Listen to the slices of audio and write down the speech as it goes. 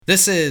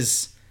This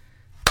is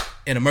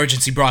an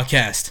emergency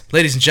broadcast.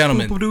 Ladies and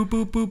gentlemen,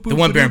 the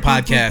One Baron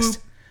Podcast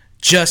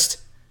just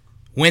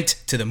went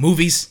to the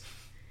movies,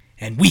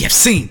 and we have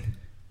seen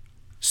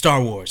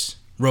Star Wars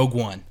Rogue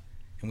One.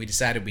 And we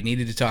decided we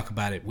needed to talk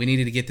about it. We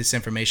needed to get this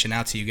information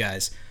out to you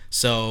guys.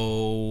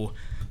 So,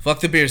 fuck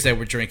the beers that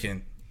we're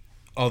drinking.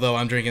 Although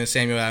I'm drinking the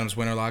Samuel Adams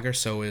Winter Lager,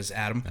 so is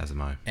Adam. As am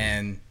I.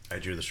 And I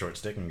drew the short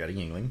stick and got a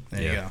Yingling.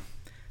 There you go.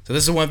 So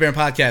this is the One Baron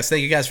Podcast.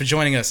 Thank you guys for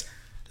joining us.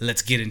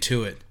 Let's get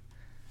into it.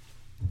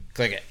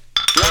 Click it.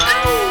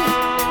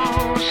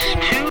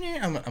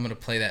 I'm going to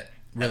play that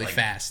really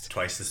fast.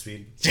 Twice the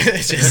speed?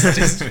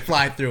 just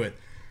fly through it.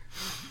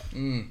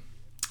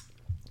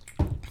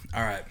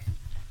 All right.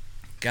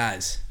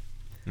 Guys.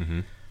 Mm-hmm.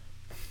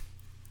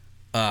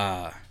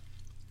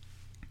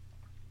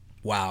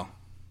 Wow.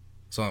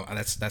 So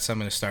that's how I'm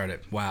going to start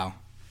it. Wow.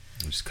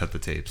 Just cut the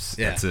tapes.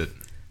 Yeah. That's it.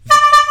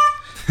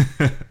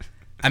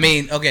 I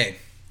mean, okay.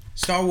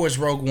 Star Wars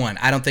Rogue One.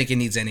 I don't think it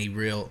needs any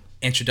real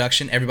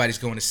introduction. Everybody's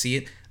going to see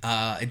it.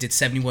 It did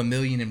 71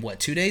 million in what,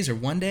 2 days or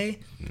 1 day?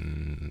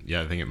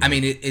 Yeah, I think it might. I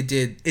mean, it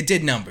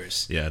did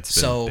numbers. Yeah, it's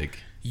been big.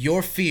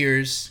 Your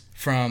fears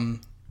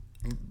from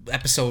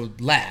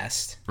episode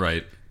last,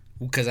 right?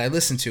 Because I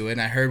listened to it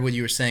and I heard what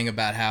you were saying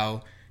about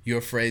how you're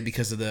afraid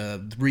because of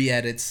the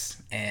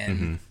re-edits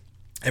and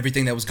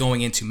everything that was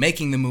going into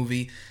making the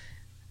movie,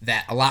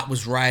 that a lot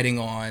was riding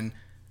on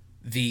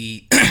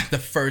the the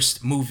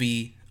first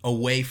movie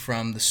away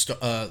from the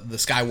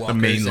Skywalkers, the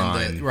main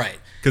line, right?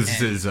 Because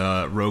this is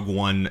Rogue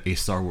One, a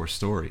Star Wars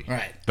story,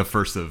 right? The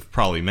first of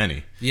probably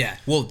many. Yeah,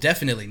 well,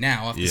 definitely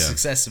now after the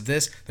success of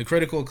this, the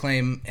critical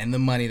acclaim and the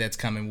money that's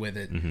coming with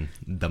it,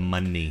 the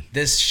money.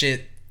 This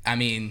shit, I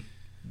mean,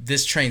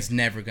 this train's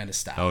never gonna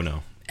stop. Oh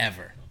no,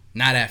 ever.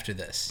 Not after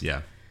this.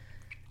 Yeah.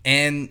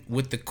 And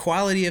with the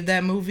quality of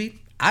that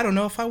movie, I don't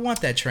know if I want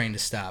that train to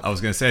stop. I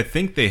was gonna say, I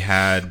think they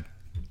had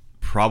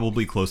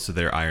probably close to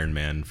their Iron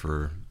Man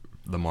for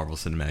the Marvel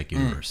Cinematic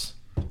Universe.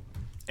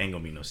 Ain't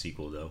gonna be no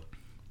sequel though.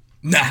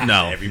 Nah.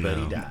 No.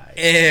 Everybody died.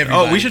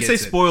 Everybody we should say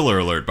spoiler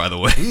alert, by the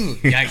way. Ooh,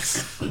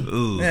 yikes.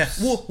 Ooh. Yeah,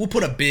 we'll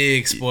put a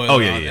big spoiler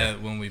on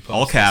that when we post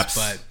all caps.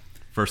 This, but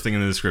first thing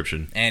in the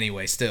description.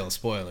 Anyway, still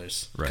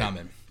spoilers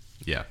coming.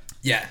 Yeah.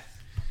 Yeah.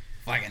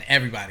 Fucking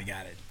everybody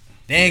got it.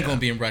 They ain't gonna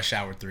be in Rush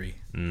Hour 3.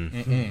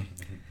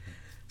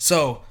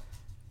 So,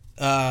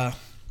 I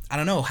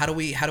don't know. How do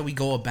we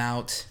go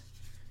about?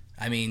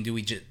 I mean, do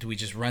we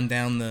just run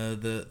down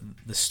the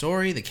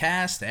story, the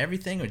cast,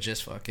 everything, or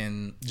just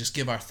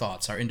give our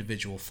thoughts, our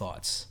individual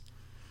thoughts?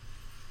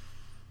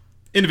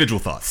 Individual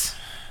thoughts.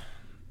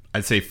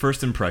 I'd say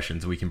first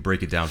impressions. We can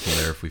break it down from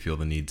there if we feel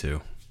the need to.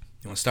 You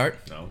want to start?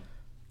 No.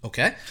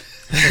 Okay.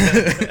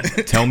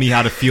 Tell me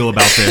how to feel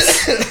about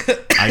this.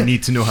 I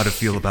need to know how to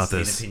feel about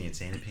this. Say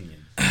an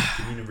opinion.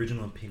 Give me an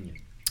original opinion.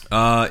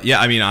 Yeah,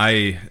 I mean,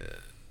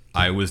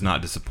 I was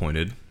not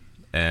disappointed,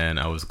 and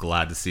I was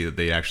glad to see that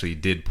they actually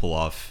did pull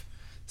off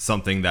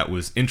something that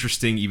was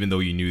interesting, even though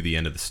you knew the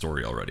end of the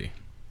story already.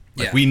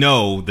 Like, we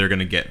know they're going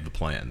to get the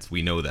plans.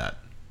 We know that,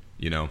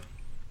 you know.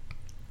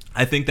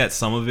 I think that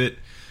some of it,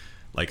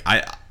 like,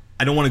 I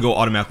don't want to go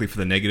automatically for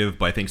the negative,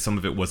 but I think some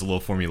of it was a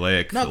little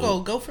formulaic.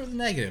 No, go for the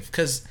negative,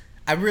 because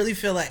I really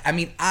feel like, I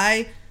mean,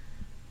 I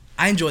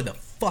enjoyed the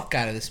fuck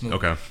out of this movie.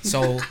 Okay.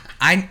 So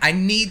I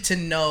need to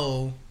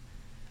know.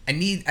 I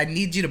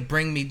need you to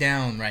bring me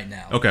down right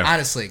now. Okay.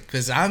 Honestly,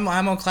 because I'm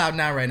on cloud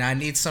now right now. I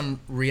need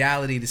some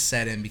reality to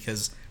set in,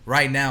 because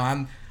right now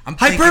I'm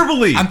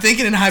hyperbole. I'm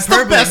thinking in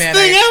hyperbole, it's the best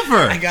thing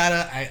ever.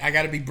 I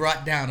gotta be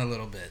brought down a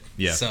little bit.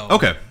 Yeah. So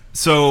okay.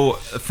 So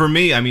for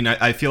me, I mean,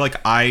 I feel like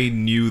I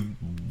knew.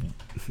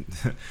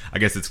 I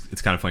guess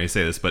it's kind of funny to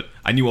say this, but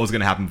I knew what was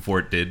going to happen before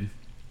it did.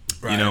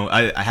 Right. You know,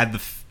 I had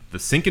the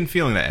sinking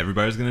feeling that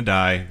everybody was going to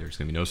die. There's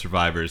going to be no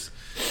survivors.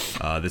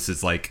 This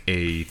is like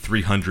a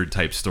 300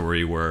 type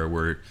story where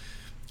we're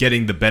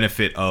getting the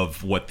benefit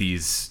of what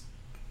these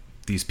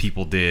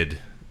people did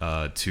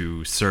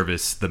to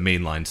service the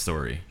mainline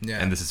story. Yeah.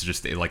 And this is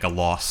just like a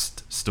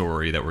lost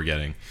story that we're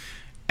getting.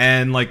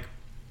 And like,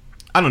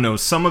 I don't know,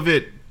 some of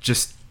it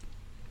just,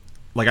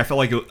 like, I felt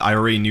like I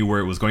already knew where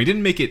it was going. It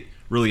didn't make it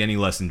really any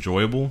less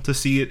enjoyable to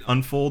see it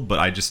unfold, but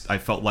I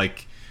felt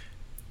like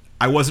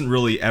I wasn't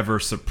really ever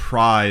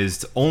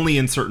surprised, only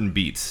in certain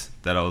beats,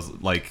 that I was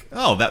like,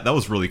 oh, that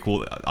was really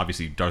cool.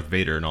 Obviously, Darth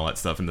Vader and all that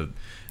stuff. And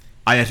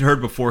I had heard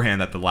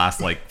beforehand that the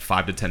last, like,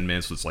 5 to 10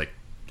 minutes was, like,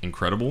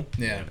 incredible.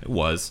 Yeah. It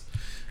was.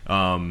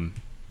 But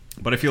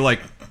I feel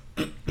like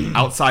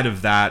outside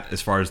of that,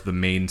 as far as the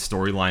main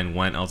storyline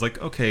went, I was like,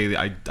 okay,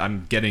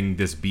 I'm getting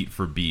this beat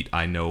for beat.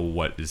 I know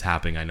what is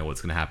happening. I know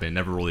what's going to happen. It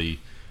never really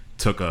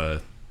took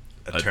a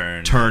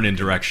turn in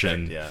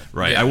direction.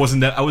 Right. Yeah.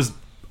 I was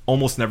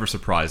almost never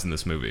surprised in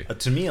this movie.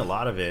 To me, a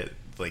lot of it,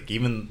 like,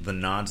 even the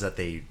nods that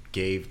they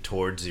gave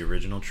towards the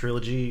original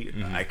trilogy,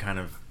 I kind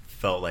of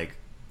felt like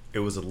it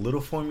was a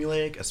little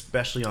formulaic,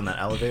 especially on that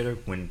elevator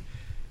when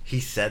he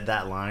said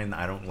that line,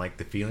 "I don't like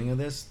the feeling of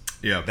this."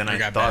 Yeah. Then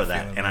I thought of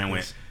that, and I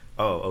went,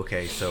 oh,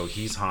 okay, so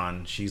he's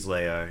Han, she's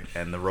Leia,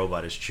 and the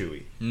robot is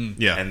Chewie.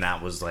 Yeah. And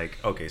that was like,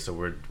 okay, so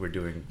we're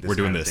doing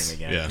this thing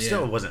again. Yeah.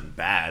 Still, it wasn't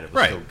bad. It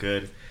was still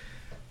good.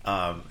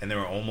 And they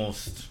were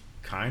almost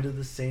kind of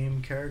the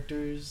same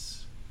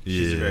characters.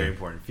 She's a very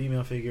important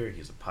female figure.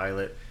 He's a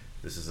pilot.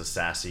 This is a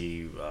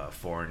sassy,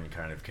 foreign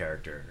kind of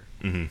character.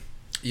 Mm-hmm.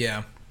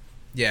 Yeah,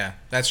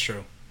 that's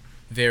true.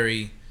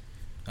 Very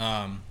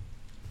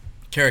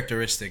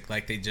characteristic.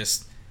 Like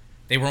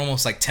they were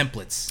almost like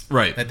templates,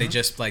 right? That they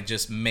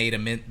just made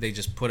them in. They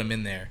just put them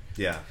in there.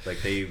 Yeah,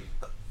 like they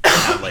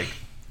had like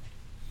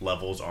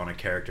levels on a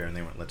character, and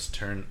they went, let's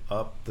turn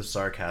up the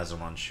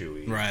sarcasm on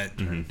Chewie, right?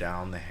 Turn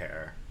down the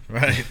hair,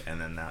 right? And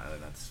then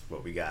that's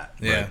what we got.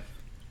 Yeah, right?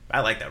 I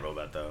like that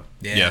robot though.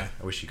 Yeah.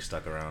 I wish he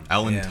stuck around.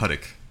 Alan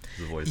Tudyk is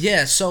the voice.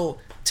 Yeah, so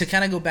to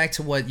kind of go back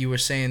to what you were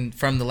saying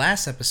from the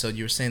last episode,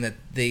 you were saying that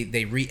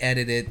they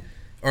re-edited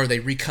or they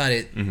recut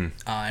it and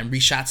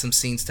reshot some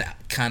scenes to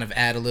kind of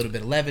add a little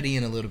bit of levity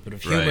and a little bit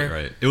of humor.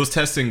 Right. It was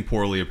testing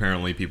poorly.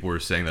 Apparently, people were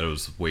saying that it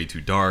was way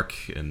too dark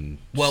and.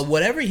 Well,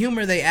 whatever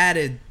humor they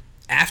added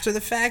after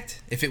the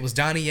fact, if it was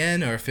Donnie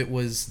Yen or if it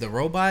was the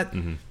robot,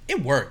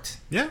 it worked.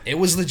 Yeah, it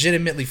was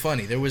legitimately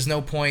funny. There was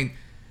no point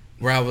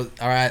where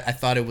I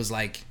thought it was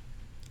like.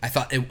 I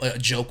thought a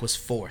joke was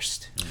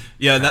forced.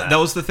 Yeah, that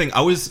was the thing.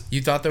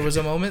 You thought there was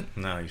a moment?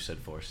 No, you said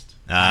forced.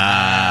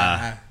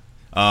 Yeah,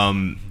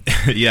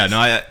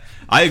 no,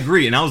 I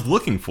agree, and I was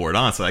looking for it,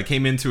 honestly. I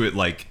came into it,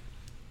 like,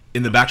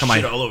 in the back of my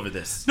head. all over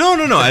this. No,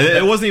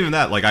 it wasn't even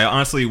that. Like, I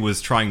honestly was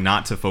trying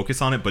not to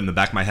focus on it, but in the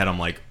back of my head, I'm,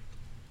 like,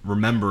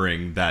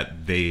 remembering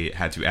that they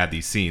had to add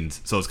these scenes,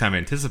 so I was kind of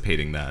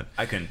anticipating that.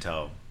 I couldn't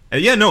tell.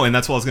 And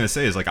that's what I was going to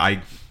say, is, like,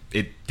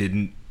 it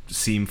didn't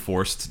seem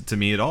forced to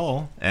me at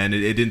all, and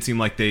it didn't seem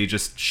like they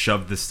just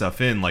shoved this stuff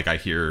in like I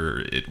hear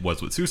it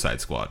was with Suicide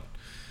Squad.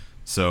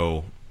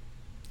 So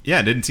yeah,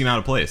 it didn't seem out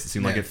of place. It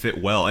seemed like it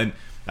fit well. And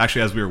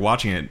actually, as we were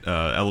watching it,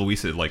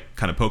 Eloisa like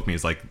kind of poked me.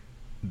 It's like,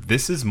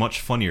 this is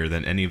much funnier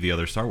than any of the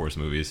other Star Wars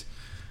movies.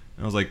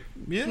 And I was like,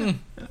 I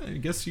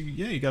guess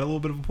you got a little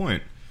bit of a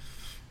point.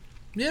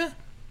 Yeah.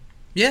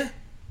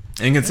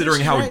 And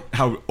considering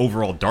how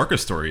overall dark a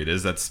story it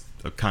is, that's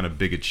a kind of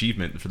big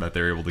achievement for that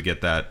they're able to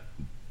get that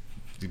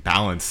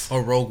balance.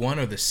 Or Rogue One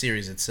or the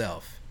series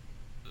itself?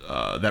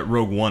 That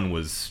Rogue One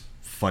was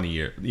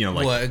funnier,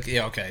 like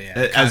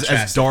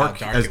as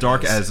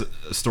dark as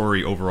a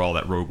story overall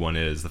that Rogue One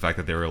is. The fact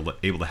that they were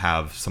able to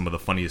have some of the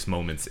funniest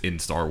moments in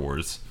Star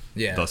Wars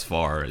thus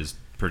far is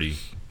pretty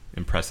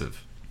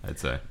impressive, I'd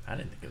say. I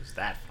didn't think it was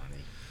that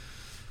funny.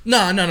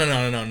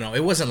 No.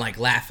 It wasn't like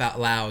laugh out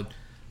loud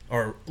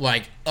or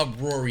like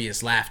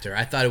uproarious laughter.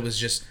 I thought it was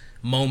just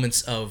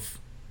moments of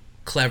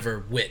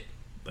clever wit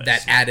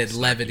that added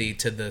levity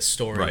to the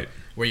story, right?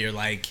 Where you're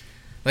like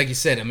you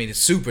said, I mean, it's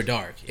super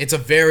dark. It's a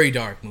very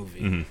dark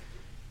movie,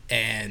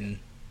 and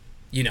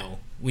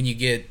when you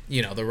get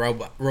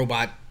the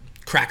robot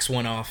cracks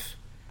one off,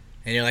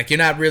 and you're like, you're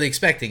not really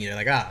expecting it. You're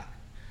like,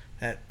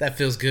 that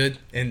feels good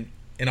in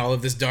all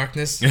of this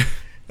darkness.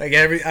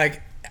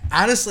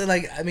 Honestly,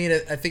 I mean,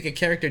 I think a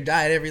character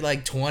died every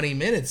 20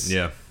 minutes.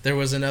 Yeah, there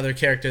was another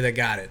character that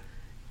got it.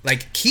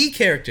 Like key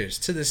characters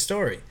to this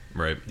story,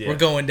 right? Were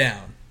going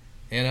down.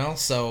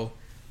 So,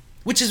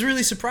 which is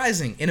really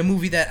surprising in a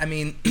movie that, I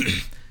mean,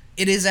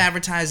 it is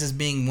advertised as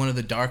being one of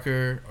the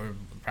darker, or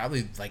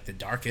probably like the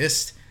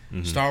darkest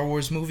Star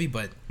Wars movie,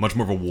 but much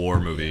more of a war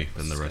movie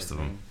than the rest of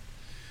them.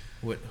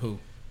 Who?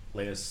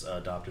 Leia's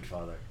adopted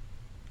father.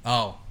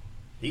 Oh,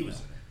 he was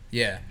in it.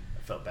 Yeah,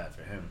 I felt bad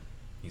for him.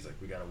 He's like,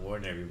 we gotta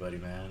warn everybody,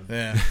 man.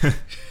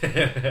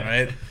 Yeah,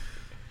 right.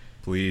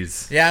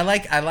 Please. Yeah, I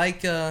like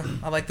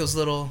those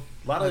little.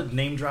 A lot of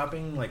name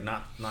dropping, like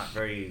not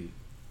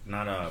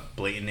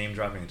blatant name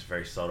dropping. It's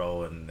very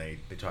subtle, and they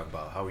talk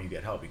about how you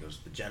get help. He goes,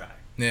 the Jedi.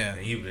 Yeah.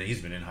 And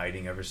he's been in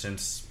hiding ever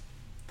since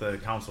the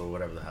council or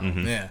whatever the hell.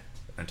 Yeah.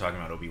 And talking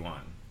about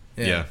Obi-Wan.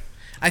 Yeah.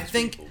 I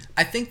think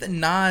the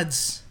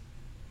nods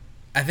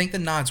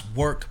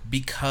work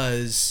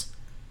because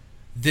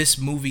this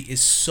movie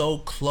is so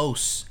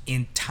close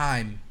in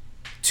time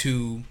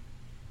to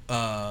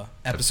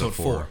episode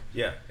 4.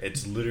 Yeah,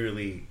 it's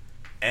literally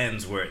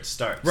ends where it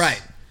starts.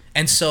 Right.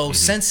 And so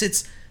since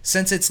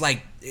it's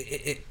like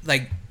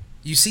like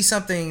you see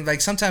something,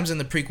 like sometimes in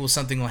the prequel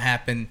something will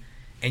happen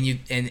and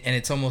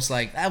it's almost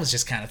like that was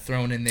just kind of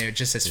thrown in there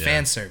just as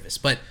fan service,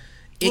 but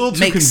it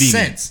makes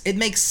sense. It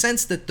makes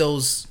sense that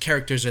those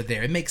characters are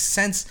there. It makes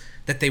sense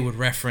that they would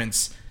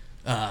reference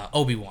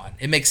Obi-Wan.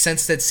 It makes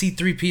sense that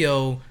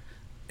C-3PO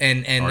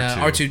and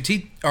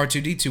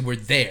R2D2 were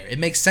there. It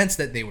makes sense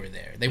that they were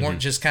there. They weren't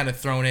just kind of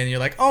thrown in and you're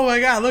like, oh my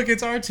god, look,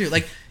 it's R2.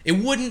 Like, it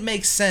wouldn't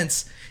make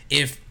sense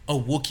if a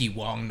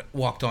Wookiee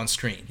walked on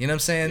screen. You know what I'm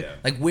saying? Yeah.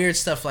 Like weird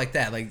stuff like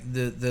that. Like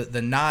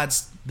the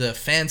nods, the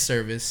fan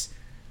service,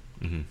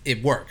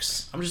 it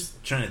works. I'm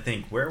just trying to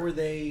think, where were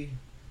they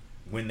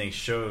when they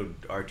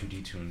showed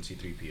R2D2 and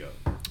C-3PO?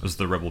 It was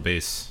the Rebel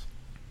base.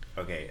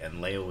 Okay, and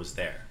Leia was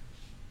there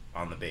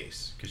on the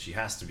base because she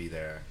has to be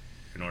there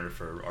in order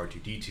for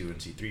R2D2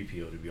 and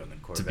C-3PO to be on the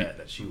Corvette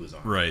that she was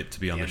on. Right, to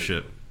be on the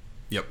ship.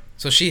 Yep.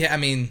 So she, I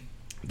mean,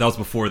 That was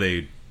before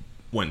they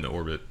went into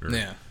orbit.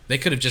 Yeah, they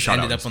could have just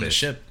ended up on the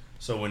ship.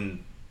 So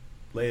when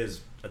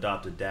Leia's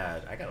adopted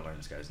dad, I gotta learn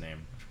this guy's name.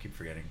 I keep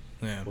forgetting.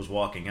 Yeah. Was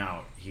walking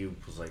out. He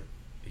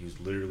was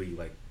literally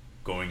like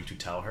going to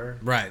tell her.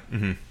 Right.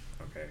 Mm-hmm.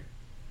 Okay.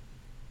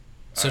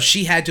 So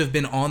she had to have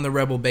been on the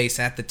rebel base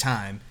at the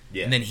time.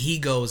 Yeah. And then he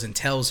goes and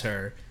tells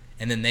her,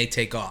 and then they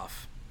take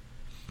off.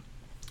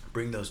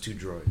 Bring those 2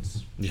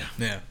 droids. Yeah.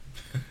 Yeah.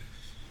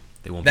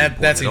 They won't That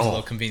seems a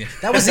little convenient.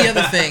 That was the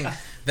other thing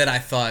that I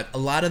thought. A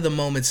lot of the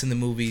moments in the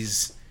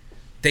movies,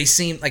 they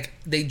seemed like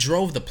they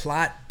drove the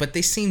plot, but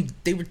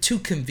they were too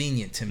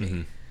convenient to me.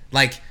 Mm-hmm.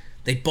 Like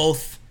they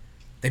both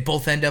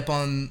end up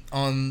on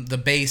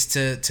the base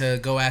to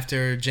go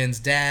after Jen's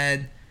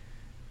dad.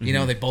 You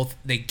know,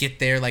 they get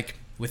there like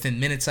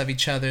within minutes of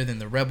each other. Then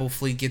the rebel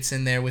fleet gets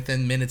in there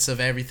within minutes of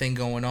everything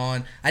going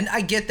on. And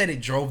I get that it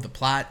drove the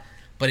plot,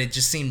 but it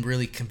just seemed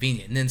really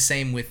convenient. And then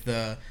same with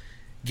the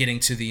getting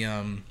to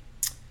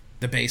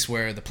the base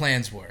where the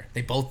plans were.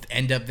 They both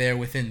end up there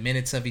within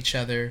minutes of each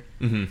other.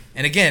 Mm-hmm.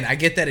 And again, I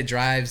get that it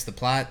drives the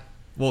plot,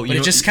 but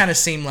it just kind of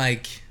seemed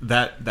like...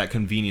 That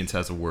convenience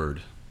has a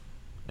word,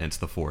 and it's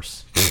the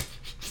Force.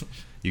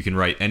 You can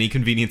write any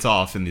convenience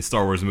off in the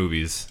Star Wars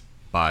movies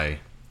by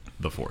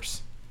the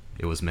Force.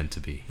 It was meant to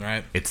be.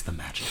 Right. It's the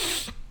magic.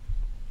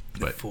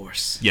 The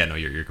Force. Yeah, no,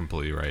 you're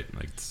completely right.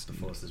 Like the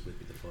Force is with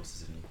me. The Force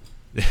is in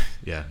you.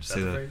 Yeah, just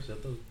say that. Is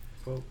that the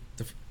quote?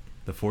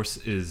 The Force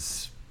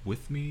is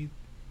with me.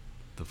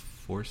 The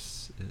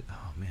Force is,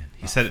 oh man,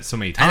 he said it so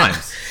many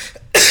times.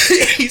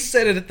 He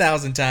said it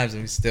 1,000 times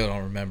and we still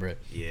don't remember it.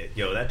 Yeah,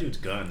 yo, that dude's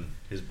gun,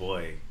 his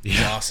boy.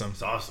 He's awesome.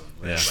 It's awesome.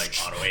 Yeah. Like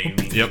auto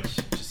aiming. Yep.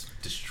 Just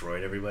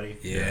destroyed everybody.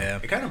 Yeah.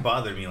 It kind of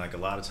bothered me like a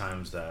lot of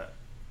times that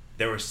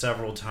there were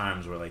several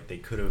times where like they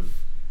could have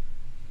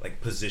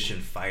like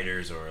positioned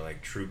fighters or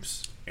like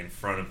troops in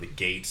front of the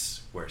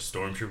gates where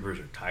stormtroopers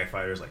or TIE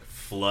fighters like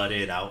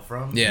flooded out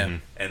from. Yeah. Mm-hmm.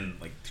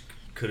 And like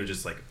could have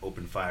just like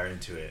opened fire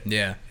into it.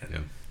 Yeah. And Yeah.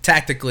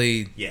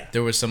 Tactically, Yeah.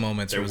 there were some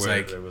moments where it was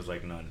like... There was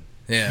like none.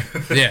 Yeah.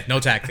 Yeah, no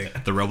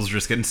tactic. The rebels are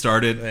just getting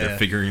started. Yeah. They're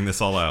figuring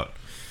this all out.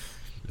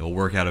 It'll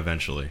work out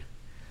eventually.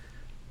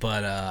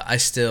 But I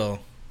still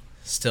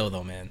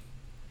though, man.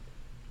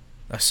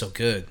 That's so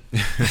good.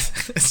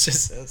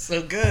 It's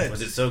so good.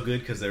 Was it so good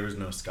because there was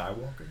no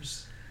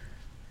Skywalkers?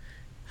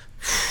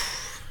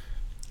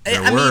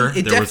 There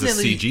was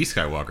a CG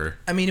Skywalker.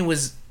 I mean, it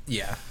was...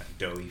 Yeah.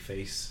 Doughy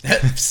face.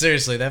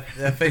 Seriously, that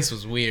face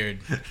was weird.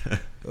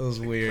 It was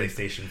weird.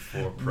 PlayStation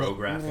 4 Pro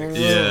graphics.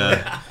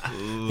 Yeah.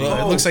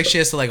 Well, it looks like she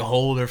has to like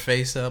hold her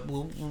face up.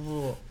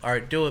 All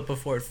right, do it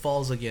before it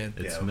falls again.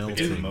 It's Yeah, melting.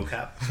 do the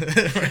mocap.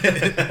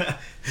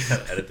 You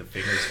gotta edit the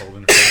fingers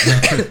holding her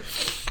face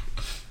up.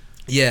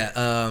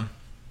 Yeah.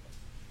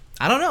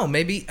 I don't know.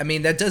 Maybe. I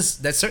mean, that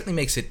certainly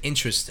makes it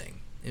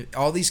interesting.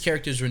 All these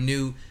characters were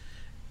new.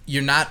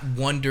 You're not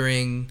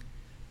wondering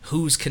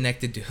who's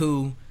connected to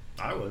who.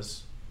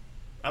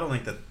 I don't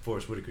think that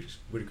Forrest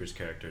Whitaker's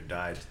character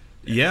died.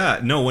 Yeah,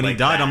 no, when he Like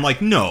died, that. I'm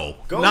like, no.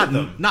 Go not, with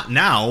them. not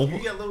now.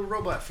 You got little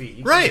robot feet.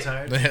 You Right.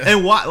 tired.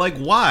 And why? Like,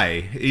 why?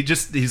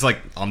 He's like,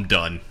 I'm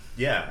done.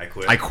 Yeah, I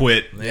quit. I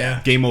quit.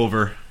 Yeah. Game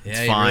over. Yeah, It's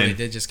he fine. really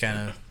did just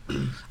kind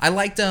of. I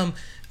liked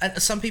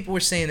some people were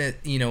saying that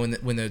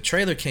when the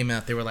trailer came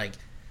out, they were like,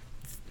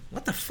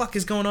 "What the fuck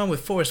is going on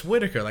with Forrest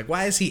Whitaker? Like,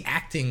 why is he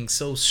acting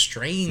so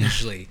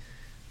strangely?"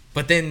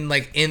 But then,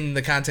 like in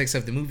the context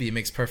of the movie, it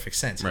makes perfect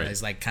sense. Right.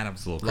 He's like kind of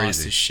It's a little lost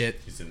crazy. his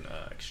shit. He's an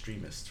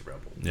extremist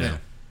rebel. Yeah.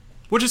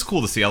 Which is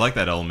cool to see. I like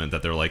that element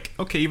that they're like,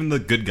 okay, even the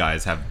good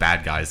guys have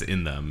bad guys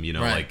in them. You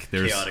know, Right. like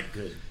there's Chaotic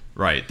good.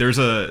 right. There's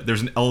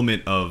an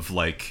element of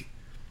like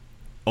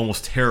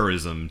almost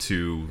terrorism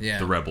to Yeah.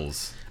 the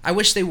rebels. I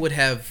wish they would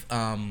have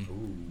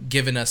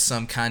given us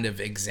some kind of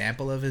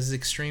example of his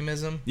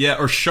extremism. Yeah,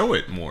 or show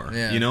it more.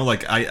 Yeah. You know,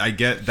 like I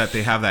get that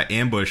they have that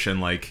ambush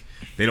and like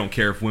they don't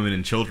care if women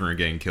and children are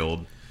getting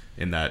killed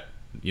in that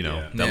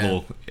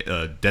little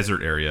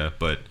desert area,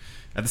 but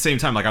at the same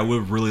time, like I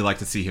would really like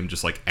to see him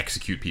just like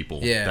execute people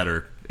that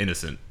are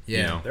innocent. Yeah.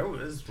 You know? There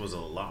was a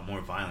lot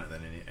more violent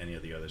than any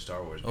of the other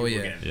Star Wars. Oh,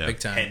 People yeah. getting Big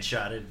time.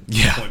 headshotted.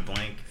 Yeah. Point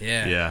blank.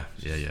 Yeah.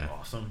 Yeah.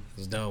 Awesome. It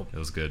was dope. It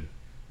was good.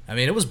 I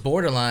mean, it was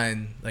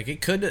borderline. Like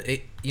it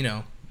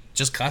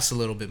just cuss a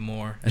little bit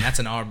more, and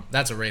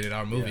that's a rated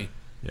R movie.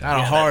 Yeah. Not a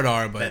Yeah, hard that-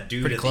 R, but that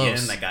dude pretty at close. the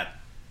end that got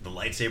the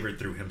lightsaber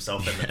through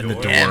himself in the And the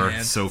door. door, Yeah,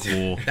 man. so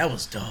cool. That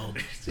was dope.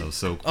 That was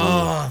so cool.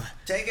 Oh,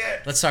 Take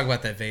it. let's talk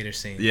about that Vader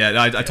scene.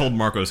 Yeah, I told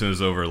Marco as soon as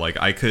it was over, like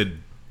I could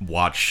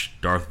watch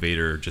Darth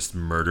Vader just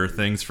murder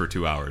things for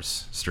 2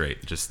 hours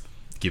straight. Just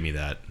give me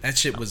that. That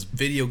shit was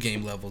video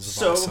game levels of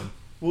So, awesome.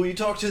 will you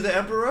talk to the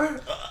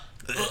Emperor?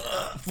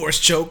 Force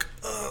choke.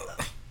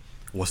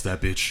 What's that,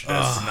 bitch?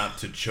 Best not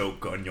to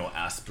choke on your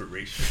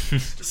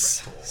aspirations.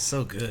 Director.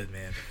 So good,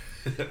 man.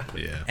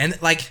 Yeah.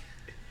 And like,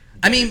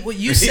 I mean, what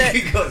you said.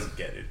 He goes,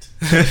 get it.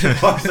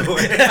 Walks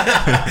away.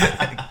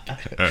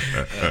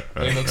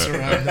 He looks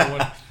around. No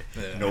one.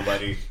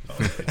 Nobody.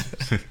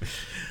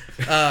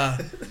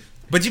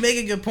 But you make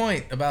a good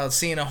point about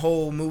seeing a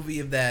whole movie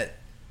of that.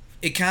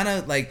 It kind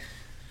of like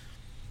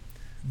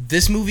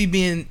this movie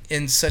being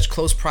in such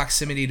close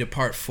proximity to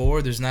part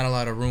 4, there's not a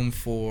lot of room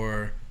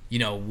for,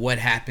 what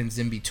happens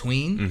in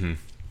between. Mm-hmm.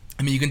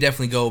 I mean, you can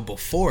definitely go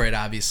before it,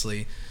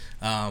 obviously.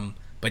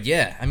 But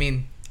yeah, I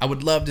mean, I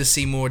would love to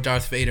see more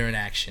Darth Vader in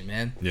action,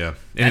 man. Yeah.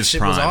 That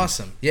shit was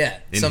awesome. Yeah.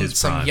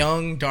 Some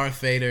young Darth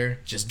Vader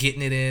just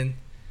getting it in.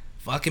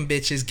 Fucking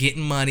bitches,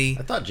 getting money.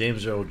 I thought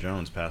James Earl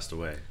Jones passed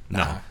away.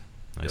 No.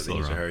 They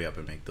need to hurry up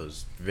and make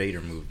those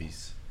Vader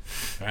movies.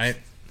 Right?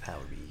 That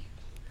would be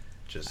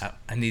just...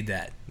 I need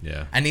that.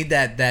 Yeah. I need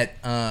that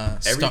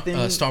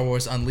Star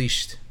Wars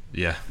Unleashed.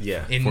 Yeah.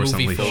 Yeah. In Force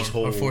movie Unleashed.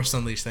 form. Or Force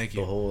Unleashed, thank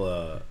you. The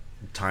whole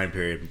time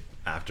period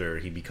after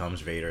he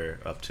becomes Vader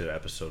up to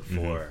episode 4.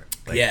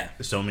 Mm-hmm. Like, yeah.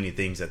 So many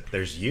things that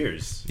there's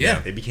years. Yeah.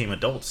 They became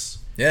adults.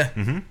 Yeah.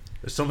 Mm-hmm.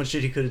 There's so much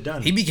shit he could have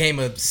done. He became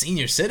a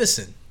senior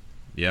citizen.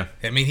 Yeah.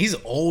 I mean, he's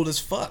old as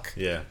fuck.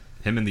 Yeah.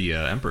 Him and the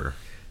Emperor.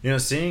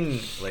 Seeing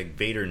like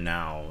Vader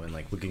now and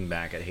like looking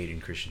back at Hayden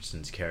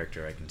Christensen's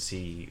character, I can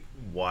see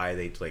why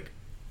they like.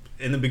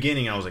 In the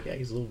beginning, I was like, yeah,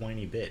 he's a little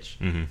whiny bitch.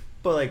 Mm-hmm.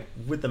 But like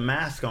with the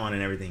mask on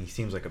and everything, he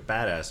seems like a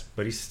badass.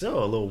 But he's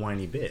still a little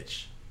whiny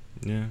bitch.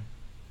 Yeah.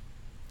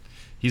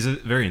 He's a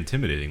very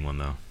intimidating one,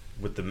 though.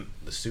 With the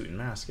suit and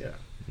mask, yeah.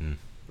 Mm.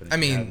 But I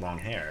mean, had long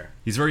hair.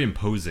 He's very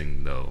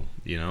imposing, though.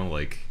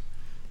 Like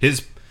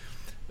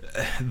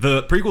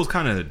the prequels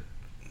kind of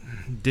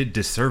did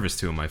disservice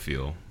to him, I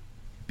feel,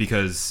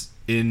 because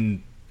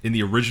in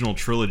the original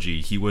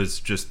trilogy, he was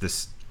just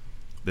this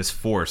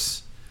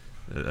force.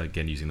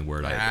 Again, using the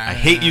word, I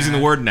hate using the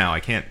word now. I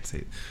can't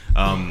say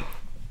it.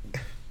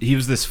 He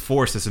was this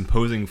force, this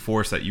imposing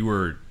force that you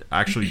were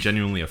actually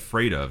genuinely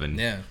afraid of,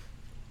 and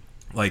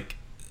like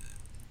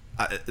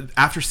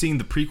after seeing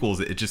the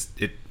prequels,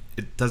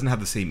 it doesn't have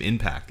the same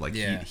impact. Like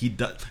he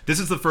does. This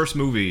is the first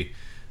movie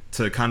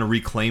to kind of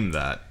reclaim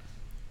that,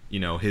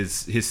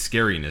 his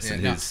scariness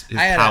and his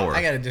power.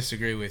 I gotta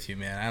disagree with you,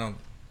 man.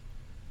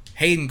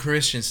 Hayden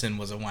Christensen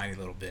was a whiny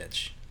little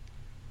bitch.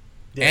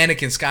 Yeah.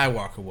 Anakin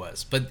Skywalker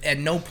was, but at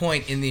no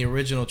point in the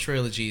original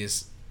trilogy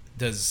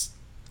does.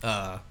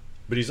 But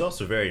he's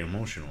also very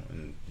emotional,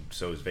 and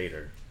so is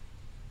Vader.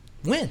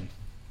 When?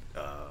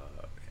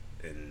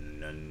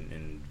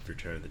 In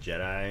Return of the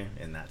Jedi,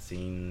 in that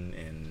scene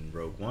in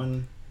Rogue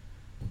One,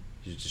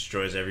 he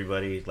destroys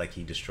everybody like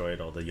he destroyed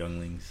all the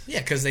younglings. Yeah,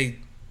 because they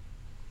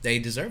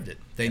deserved it.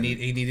 He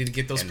needed to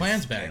get those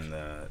plans back.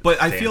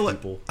 But I feel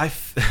like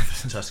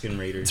Tusken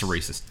Raiders. It's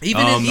racist.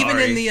 Even in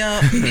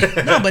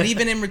the no, but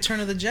even in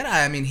Return of the Jedi,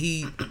 I mean,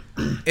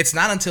 it's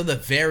not until the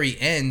very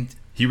end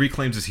he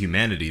reclaims his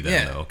humanity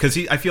though, because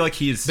I feel like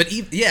he is. But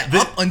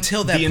up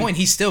until that point,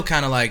 he's still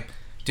kind of like,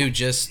 dude,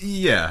 just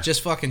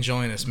fucking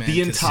join us, man.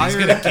 He's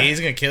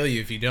gonna kill you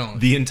if you don't.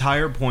 The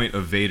entire point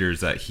of Vader is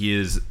that he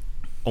is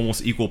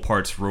almost equal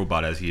parts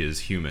robot as he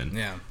is human.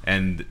 Yeah,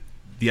 and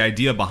the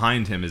idea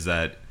behind him is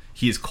that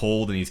he is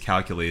cold and he's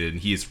calculated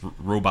and he is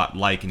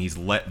robot-like, and he's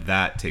let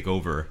that take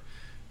over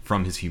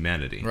from his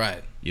humanity.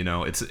 Right.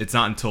 It's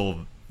not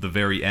until the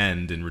very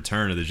end in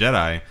Return of the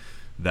Jedi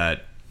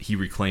that he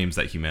reclaims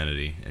that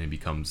humanity and he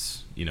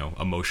becomes,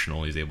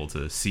 emotional. He's able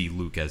to see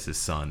Luke as his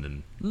son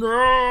and no.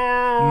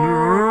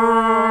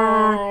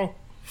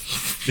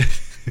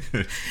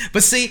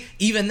 But see,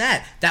 even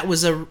that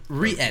was a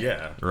re-edit.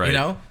 Yeah. Right.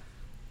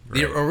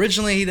 Right.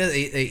 Originally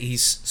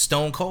he's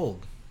stone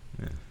cold.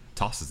 Yeah.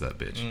 Tosses that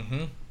bitch.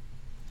 Mm-hmm.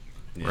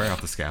 Right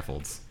off the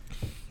scaffolds.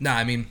 No,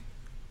 I mean,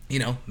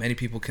 many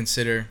people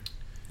consider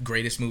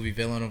greatest movie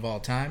villain of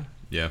all time.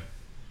 Yeah.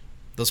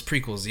 Those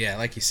prequels,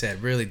 like you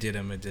said, really did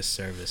him a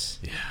disservice.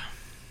 Yeah.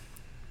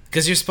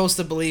 Because you're supposed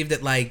to believe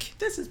that, like,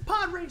 this is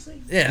pod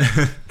racing. Yeah.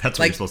 That's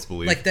what you're supposed to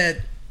believe.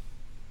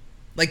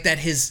 Like that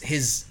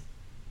his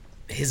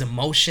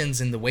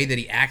emotions and the way that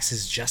he acts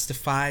is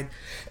justified.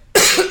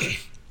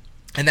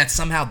 And that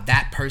somehow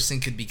that person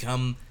could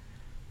become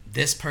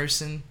this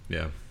person.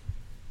 Yeah.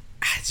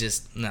 I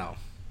just, no.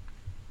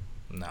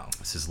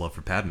 It's his love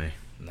for Padme.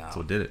 No. That's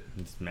what did it.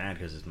 He's mad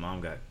because his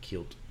mom got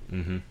killed.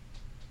 Mm-hmm.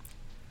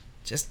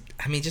 Just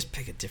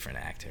pick a different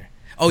actor.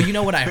 Oh, you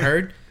know what I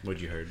heard?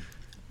 What'd you heard?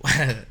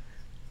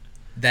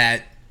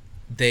 That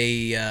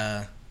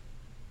they're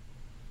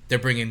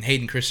bringing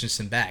Hayden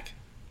Christensen back.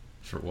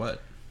 For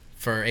what?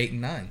 For 8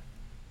 and 9.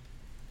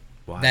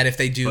 Why? That if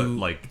they do...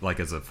 But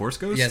like as a Force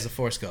Ghost? Yeah, as a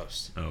Force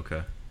Ghost. Oh,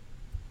 okay.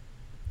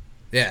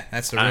 Yeah,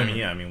 that's the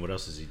rumor. I mean, what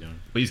else is he doing?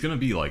 But he's going to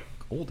be, like,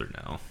 older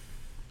now.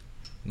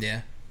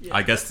 Yeah.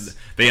 I guess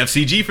they have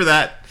CG for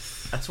that.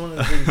 That's one of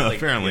the things, like,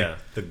 apparently. Yeah,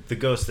 the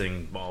ghost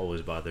thing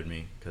always bothered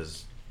me,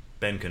 because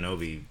Ben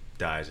Kenobi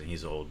dies and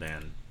he's an old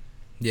man.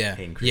 Yeah.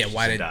 Hayden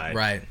Christensen died.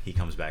 Right. He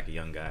comes back a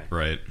young guy.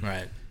 Right.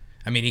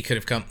 I mean, he could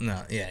have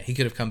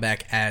come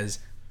back as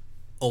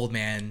old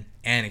man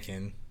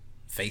Anakin,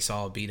 face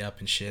all beat up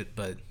and shit,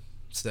 but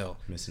still.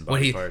 Missing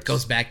body parts.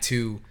 Goes back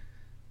to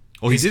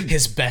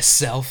his best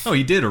self. Oh,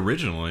 he did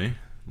originally,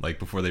 like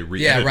before they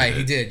re-edited it.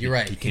 He did. You're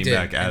right. He came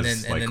back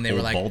as and then they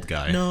were like, bald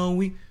guy. No,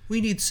 we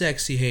need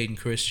sexy Hayden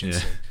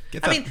Christensen. Yeah.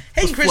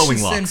 Hayden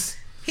Christensen.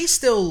 He's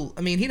still.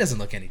 I mean, he doesn't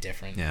look any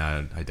different.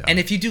 Yeah, I doubt. And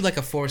if you do like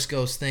a Force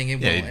Ghost thing, it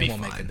won't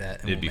make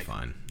it'd be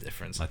fine.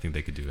 Difference. I think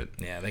they could do it.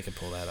 Yeah, they could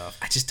pull that off.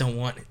 I just don't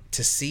want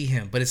to see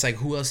him. But it's like,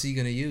 who else are you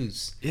gonna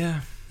use? Yeah.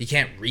 You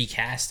can't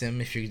recast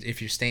him if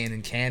you're staying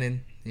in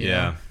canon. You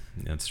yeah, know?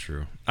 That's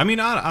true. I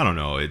mean, I don't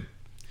know.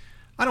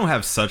 I don't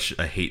have such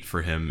a hate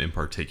for him in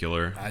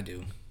particular. I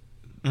do.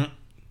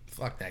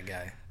 Fuck that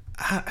guy.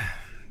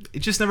 It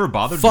just never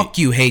bothered me. Fuck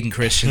you, Hayden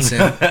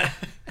Christensen.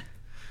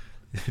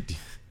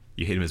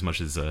 You hate him as much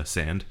as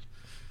sand?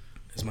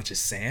 As much as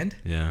sand?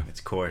 Yeah.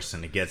 It's coarse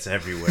and it gets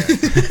everywhere.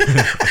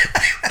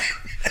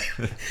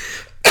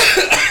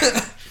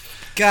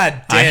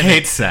 God damn I it.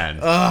 hate sand.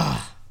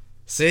 Ugh.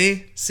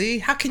 See?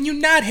 How can you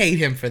not hate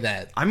him for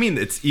that? I mean,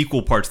 it's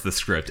equal parts of the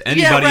script.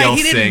 Anybody else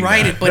He didn't saying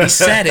write that. it, but he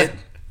said it.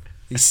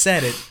 He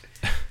said it.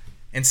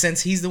 And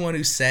since he's the one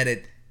who said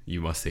it,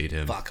 You must hate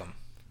him. fuck him.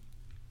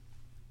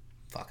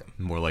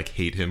 More like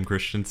hate him,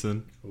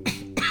 Christensen.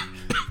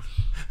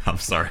 I'm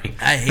sorry.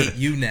 I hate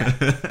you now.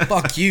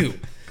 Fuck you.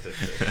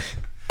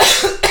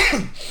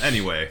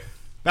 Anyway,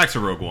 back to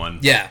Rogue One.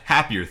 Yeah.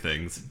 Happier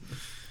things.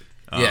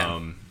 Yeah.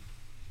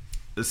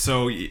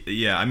 So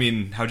yeah, I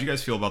mean, how'd you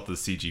guys feel about the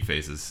CG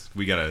faces?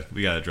 We gotta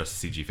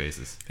address the CG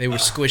faces. They were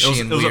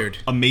squishy and weird.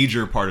 A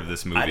major part of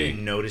this movie. I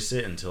didn't notice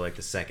it until like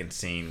the second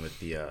scene with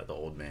the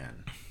old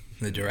man.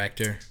 The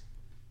director.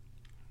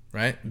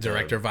 Right?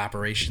 Director of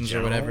operations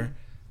general? or whatever.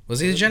 Was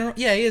he the general?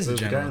 Yeah, he is the The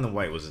general. guy in the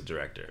white was the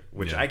director,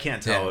 which Yeah. I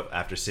can't tell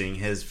after seeing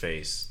his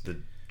face. The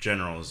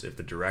general's, if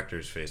the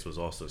director's face was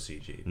also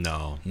CG.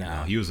 No.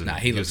 No. He was an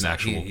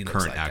actual he looks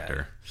current like that.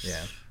 actor.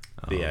 Yeah.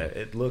 But yeah,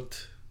 it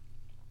looked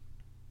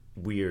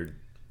weird,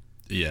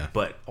 Yeah.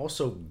 but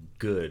also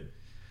good.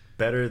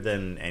 Better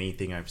than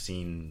anything I've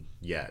seen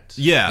yet.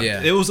 Yeah.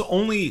 Yeah. It was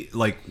only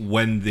like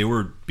when they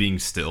were being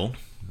still,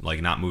 like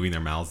not moving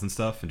their mouths and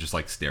stuff, and just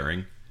like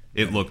staring.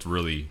 It looked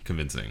really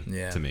convincing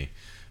to me.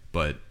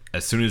 But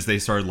as soon as they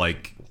started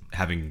like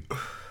having,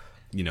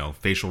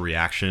 facial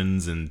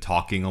reactions and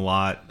talking a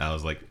lot, I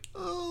was like,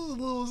 oh, it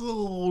was a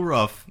little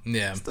rough.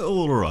 Yeah. Still a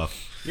little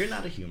rough. You're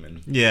not a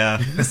human. Yeah,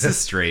 this is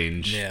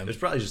strange. Yeah. It's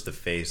probably just the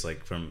face,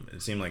 like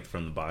it seemed like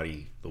from the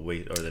body, the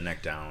weight, or the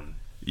neck down.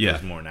 Yeah. It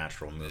was more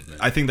natural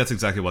movement. I think that's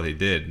exactly what they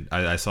did.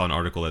 I saw an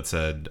article that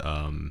said,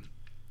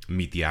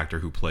 meet the actor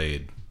who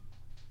played,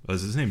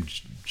 was his name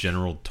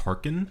General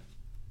Tarkin?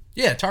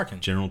 Yeah, Tarkin.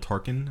 General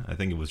Tarkin? I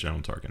think it was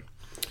General Tarkin.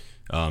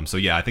 So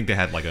yeah, I think they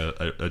had like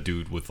a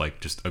dude with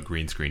like just a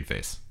green screen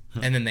face.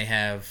 And then they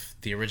have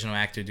the original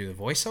actor do the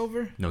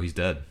voiceover? No, he's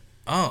dead.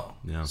 Oh.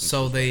 Yeah.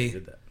 So They they...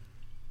 did that.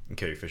 And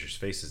Carrie Fisher's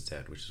face is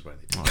dead, which is why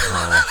they did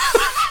God.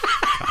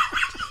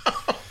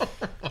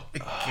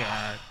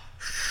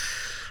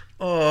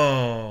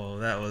 Oh,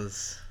 that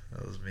was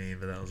mean,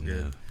 but that was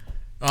good.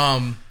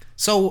 Yeah.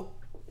 So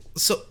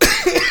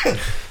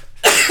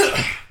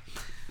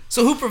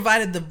So who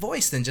provided the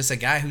voice then? Just a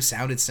guy who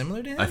sounded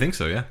similar to him? I think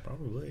so, yeah.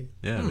 Probably.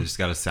 Yeah, they just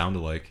got to sound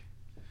alike.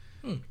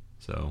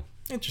 So,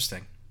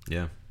 Interesting.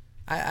 yeah.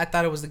 I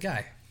thought it was the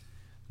guy.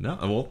 No,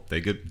 well, they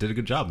did a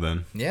good job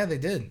then. Yeah, they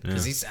did.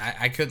 Because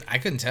I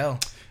couldn't tell.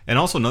 And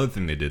also another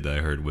thing they did that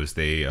I heard was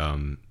they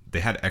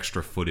had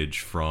extra footage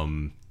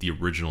from the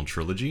original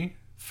trilogy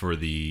for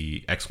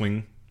the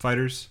X-Wing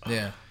fighters.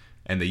 Yeah.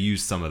 And they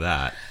used some of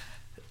that.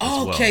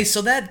 Oh, well. okay,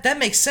 so that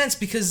makes sense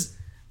because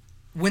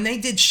when they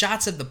did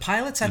shots of the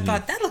pilots, I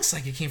thought that looks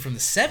like it came from the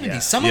 70s. Yeah.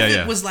 Some of Yeah, it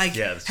yeah. was like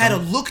Yeah, had a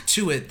look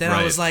to it that I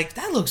Right. was like,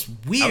 that looks I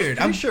was weird.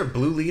 pretty sure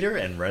Blue Leader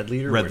and Red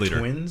Leader were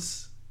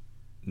twins.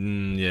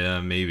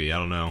 Yeah, maybe. I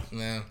don't know.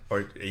 Yeah.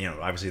 Or,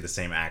 obviously the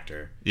same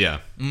actor. Yeah.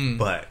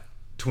 But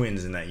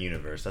twins in that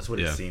universe. That's what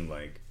Yeah. it seemed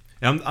like.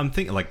 And I'm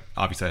thinking, like,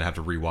 obviously I'd have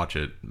to rewatch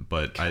it,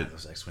 but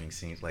Those X-Wing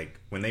scenes. Like,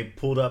 when they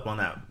pulled up on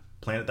that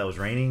planet that was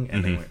raining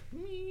and they went...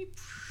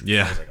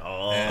 yeah. I was like,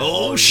 oh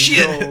Oh,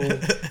 shit.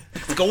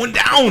 It's going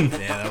down.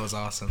 Yeah, that was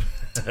awesome.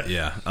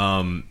 Yeah.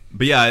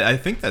 But yeah, I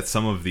think that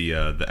some of the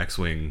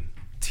X-Wing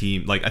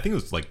team, like, I think it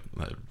was like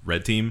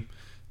Red Team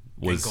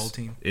was Gold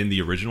Team. in the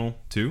original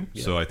too.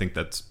 Yeah. So I think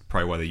that's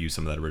probably why they used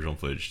some of that original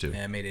footage too.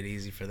 Yeah, it made it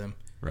easy for them.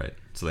 Right.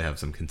 So they have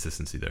some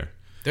consistency there.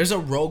 There's a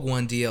Rogue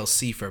One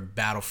DLC for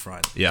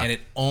Battlefront. Yeah. And it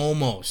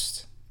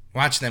almost,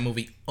 watching that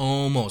movie,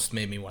 almost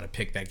made me want to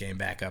pick that game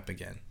back up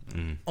again.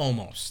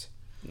 Almost.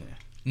 Yeah.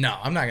 No,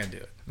 I'm not going to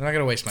do it. I'm not going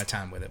to waste my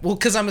time with it. Well,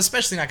 because I'm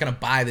especially not going to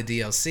buy the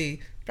DLC.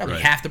 Probably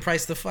Right. half the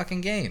price of the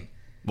fucking game.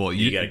 Well,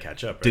 You got to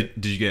catch up, right?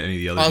 Did you get any of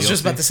the other I was DLC?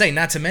 just about to say,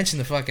 not to mention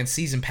the fucking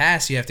season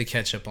pass you have to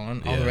catch up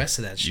on, all the Yeah. rest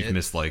of that shit. You've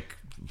missed like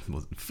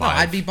No, 5.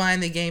 I'd be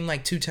buying the game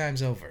like 2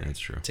 times over. That's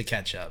true. To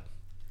catch up.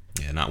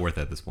 Yeah, not worth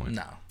it at this point.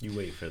 No. You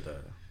wait for the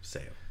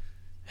sale.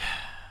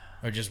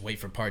 Or just wait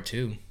for part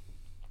 2.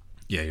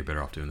 Yeah, you're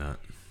better off doing that.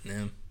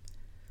 Yeah.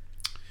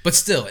 But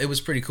still, it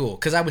was pretty cool.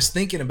 Because I was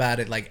thinking about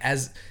it, like,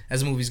 as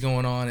the movie's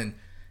going on and,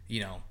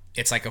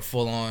 it's like a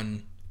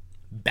full-on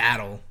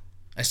battle.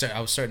 I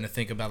was starting to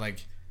think about,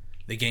 like,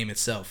 the game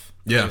itself.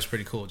 Yeah. It was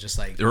pretty cool. Just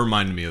like... It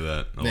reminded me of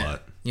that a yeah,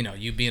 lot.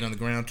 You being on the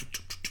ground,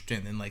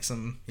 and then, like,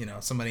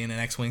 somebody in an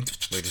X-Wing.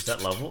 Wait, is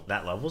that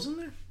level's in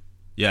there?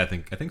 Yeah, I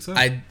think so.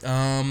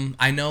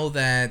 I know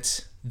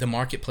that the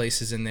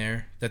marketplace is in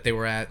there that they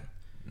were at,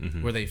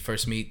 Mm-hmm. where they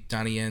first meet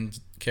Donnie Yen's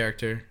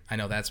character. I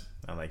know that's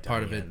I like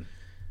part of it.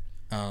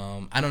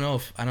 I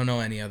don't know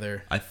any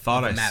other. I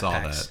thought I saw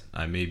packs. that.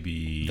 I may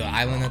be The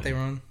island wrong. that they were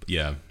on,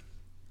 Yeah.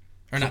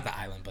 or not the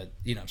island, but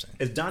you know what I'm saying.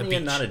 Is Donnie The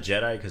Yen not a beach.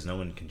 Jedi because no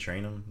one can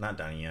train him? Not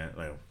Donnie Yen.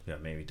 Well, yeah,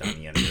 maybe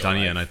Donnie Yen. in real Donnie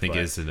life, Yen, I think,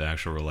 but- is an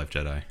actual real life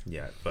Jedi.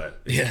 Yeah,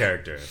 but his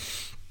character,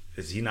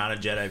 is he not a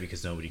Jedi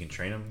because nobody can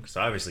train him? Because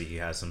obviously he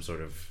has some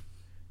sort of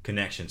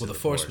connection to Well, the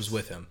Force was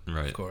with him,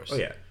 Right. of course. Oh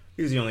yeah,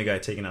 he was the only guy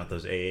taking out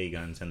those AA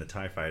guns and the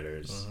TIE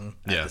fighters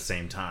at Yeah. the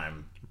same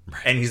time,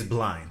 and he's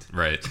blind.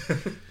 Right.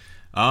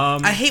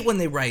 I hate when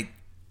they write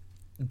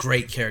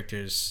great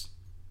characters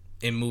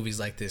in movies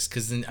like this,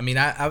 because I mean,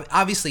 I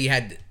obviously he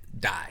had to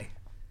die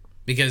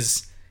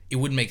because it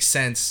wouldn't make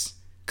sense.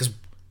 Because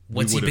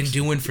what's he been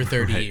doing for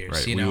 30 years?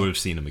 Right. You We know. would have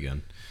seen him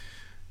again.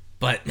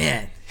 But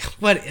man,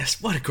 what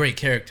a great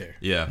character!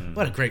 Yeah.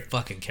 What a great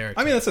fucking character!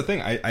 I mean, that's the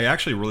thing. I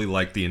actually really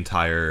like the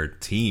entire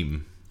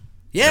team.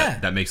 yeah,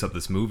 That makes up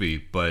this movie,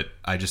 but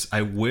I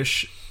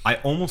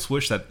almost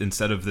wish that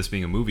instead of this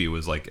being a movie, it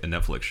was like a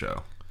Netflix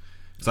show.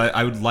 So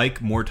I would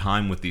like more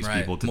time with these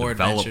people to more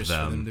develop adventures for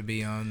them them. to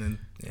be on, and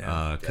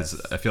yeah,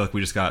 Because I feel like we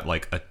just got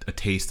like a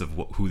taste of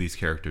who these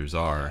characters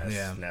are. Yes,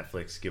 Yeah.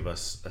 Netflix give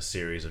us a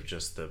series of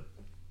just the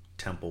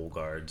temple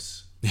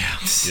guards. Yeah.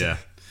 Yeah.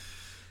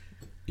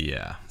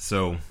 Yeah.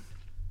 So.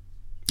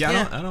 Yeah,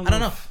 Yeah, I don't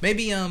know.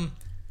 Maybe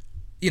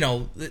you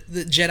know,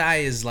 the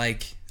Jedi is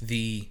like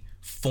the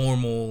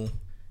formal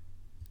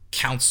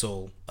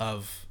council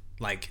of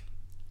like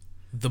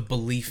the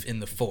belief in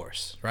the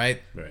Force,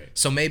 right? Right.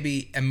 So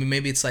maybe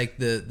it's like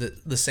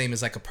the same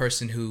as like a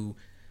person who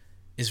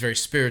is very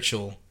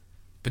spiritual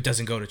but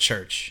doesn't go to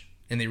church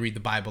and they read the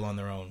Bible on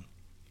their own,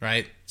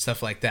 right?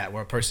 Stuff like that,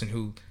 where a person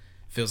who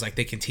feels like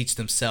they can teach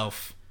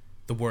themselves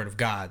the Word of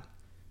God.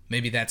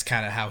 Maybe that's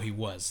kind of how he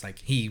was. Like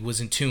he was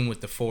in tune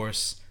with the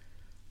Force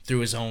through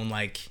his own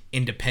like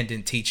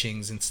independent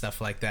teachings and stuff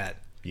like that.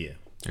 Yeah.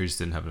 Or you just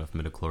didn't have enough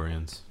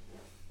midichlorians.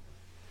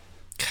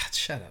 God,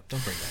 shut up!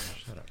 Don't bring that up.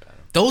 Shut up, Adam.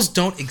 Those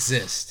don't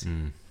exist.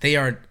 They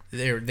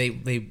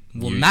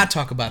will not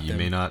talk about You them.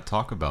 may not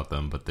talk about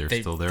them, but they're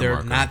still there. They're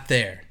Marco. not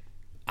there.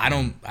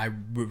 I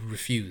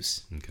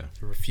refuse. Okay.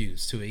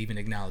 Refuse to even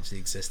acknowledge the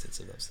existence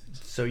of those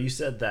things. So you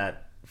said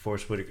that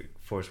Forrest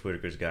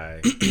Whitaker's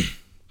guy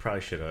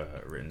probably should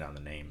have written down the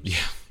names.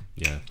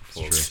 Yeah.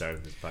 Before we It's true.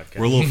 started this podcast.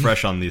 We're a little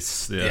fresh on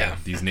these Yeah.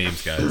 these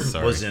names, guys.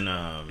 Sorry. Was in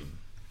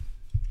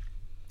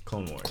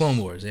Clone Wars. Clone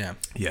Wars, yeah.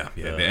 Yeah.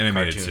 The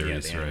animated cartoon,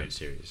 series, the animated right?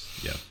 series.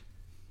 Yeah.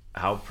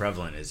 How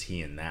prevalent is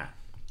he in that?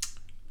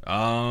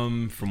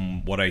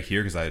 From what I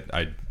hear, because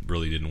I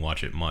really didn't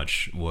watch it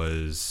much,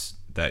 was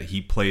that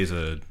he plays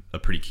a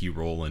pretty key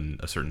role in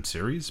a certain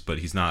series, but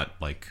he's not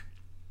like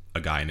a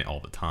guy in it all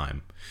the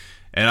time.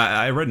 And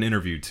I read an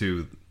interview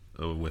too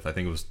with, I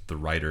think it was the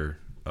writer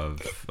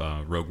of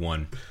Rogue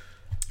One,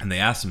 and they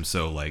asked him,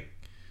 so like,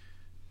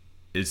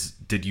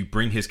 did you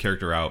bring his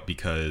character out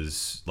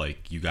because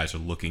like you guys are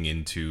looking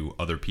into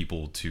other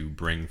people to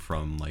bring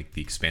from like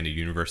the expanded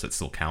universe that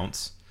still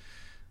counts?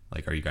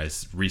 Like, are you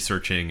guys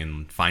researching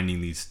and finding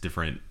these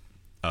different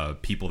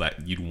people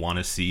that you'd want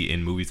to see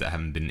in movies that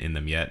haven't been in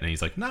them yet? And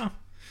he's like, no,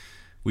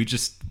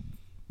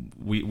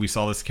 we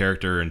saw this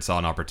character and saw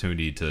an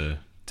opportunity to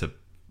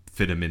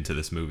fit him into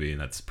this movie,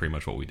 and that's pretty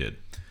much what we did.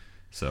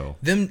 So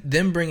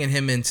them bringing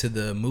him into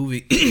the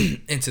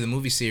movie into the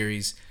movie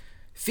series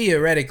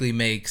theoretically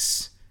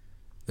makes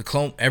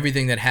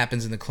everything that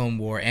happens in the Clone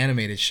War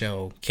animated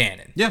show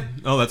canon. yeah,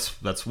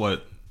 that's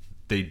what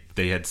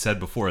they had said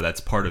before. That's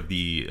part of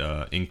the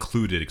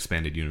included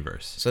expanded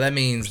universe. So that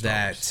means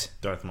that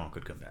Darth Maul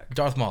could come back.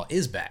 Darth Maul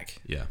is back.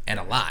 Yeah. And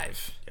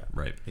alive. Yeah.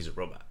 Right. He's a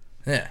robot.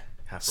 Yeah.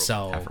 Half robot.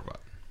 So Half robot.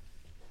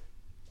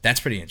 that's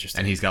pretty interesting.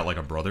 And he's got like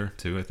a brother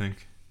too, I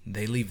think.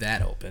 They leave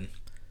that open.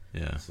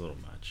 Yeah. It's a little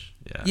much.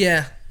 Yeah.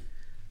 Yeah.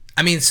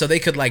 I mean, so they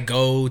could like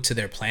go to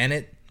their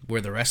planet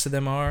where the rest of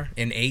them are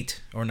in 8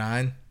 or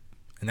 9,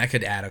 and that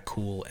could add a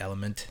cool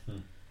element.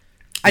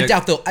 I Yeah.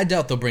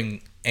 doubt they'll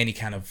bring any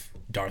kind of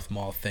Darth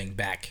Maul thing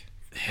back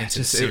into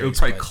the It series, would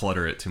probably but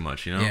clutter it too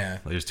much, you know? Yeah.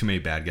 Like, there's too many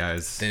bad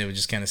guys. then it would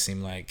just kind of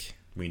seem like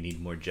We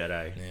need more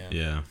Jedi.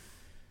 yeah.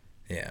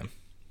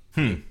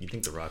 You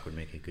think The Rock would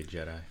make a good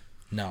Jedi?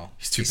 No,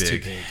 He's too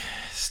big.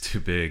 It's too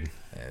big.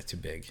 Yeah, it's too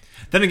big.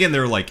 Then again,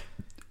 they're like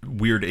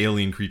weird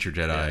alien creature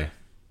Jedi. Yeah.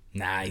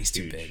 Nah, he's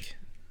too Huge. big.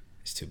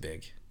 He's too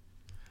big.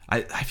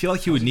 I feel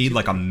like he would need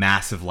like a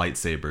massive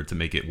lightsaber to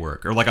make it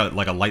work, or like a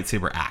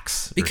lightsaber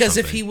axe. or Because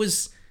if something.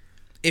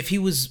 he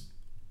was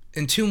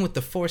in tune with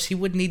the Force, he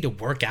wouldn't need to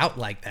work out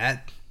like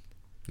that.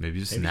 maybe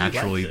just Maybe he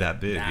naturally likes it. that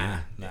big. Nah. Yeah.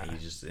 Yeah, he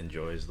just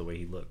enjoys the way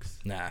he looks.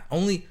 Nah,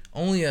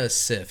 only a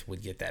Sith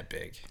would get that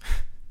big.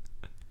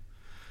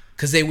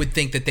 Because they would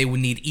think that they would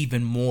need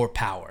even more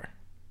power.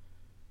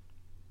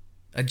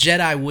 A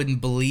Jedi wouldn't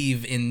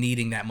believe in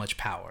needing that much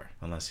power.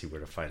 Unless he were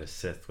to fight a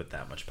Sith with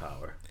that much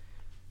power.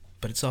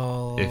 But it's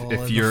all If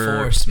in you're the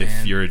Force, man.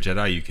 if you're a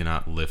Jedi, you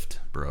cannot lift,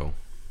 bro.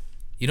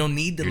 You don't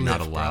need to You're lift,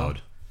 not allowed.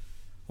 bro.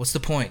 What's the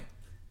point?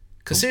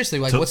 Because seriously,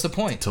 like, what's the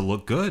point? To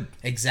look good.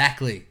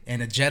 Exactly.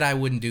 And a Jedi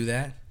wouldn't do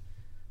that.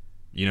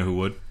 You know who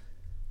would?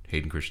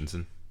 Hayden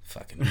Christensen.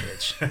 Fucking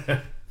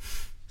bitch.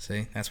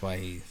 See? That's why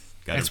he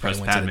went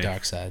Padme. to the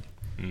dark side.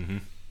 Mm-hmm.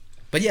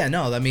 But yeah,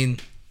 no, I mean,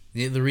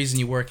 the reason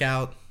you work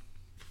out,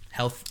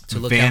 health, to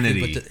look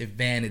vanity. healthy, but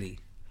vanity.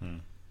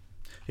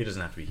 He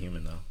doesn't have to be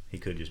human, though. He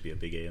could just be a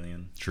big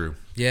alien. True.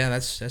 Yeah,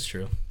 that's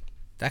true.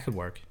 That could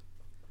work.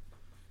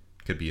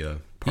 Could be a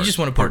you just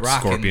want to put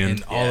Rock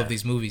in all Yeah. of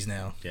these movies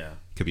now. Yeah.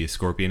 Could be a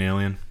scorpion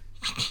alien.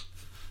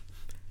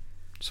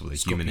 So with a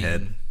human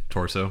head,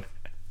 torso.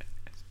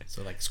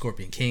 So like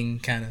Scorpion King,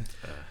 kind of.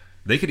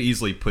 They could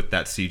easily put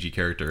that CG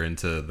character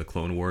into the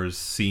Clone Wars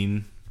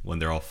scene when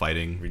they're all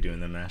fighting.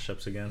 Redoing the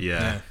mashups again?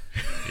 Yeah.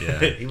 Yeah.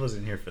 He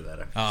wasn't here for that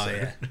episode. Oh,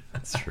 yeah.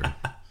 That's true.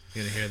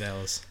 You're going to hear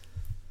those.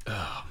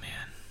 Oh,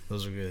 man.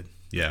 Those are good.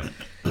 Yeah.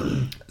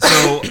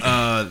 So,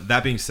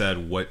 that being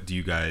said, what do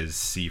you guys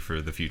see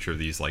for the future of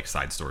these, like,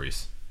 side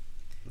stories?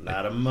 A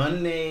lot of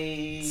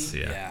money.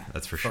 Yeah,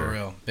 that's for sure. For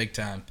real. Big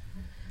time.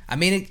 I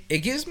mean, it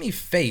gives me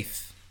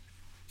faith.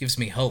 Gives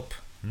me hope.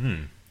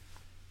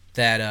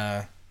 That,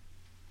 that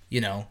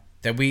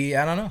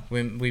I don't know.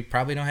 We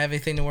probably don't have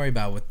anything to worry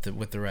about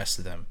with the rest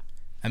of them.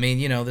 I mean,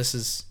 this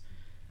is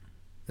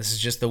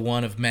just the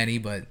one of many,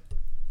 but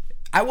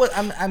I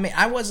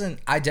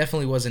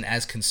definitely wasn't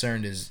as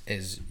concerned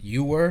as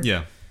you were.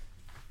 Yeah.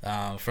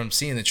 From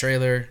seeing the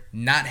trailer,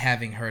 not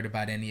having heard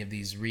about any of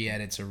these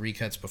re-edits or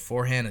recuts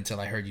beforehand until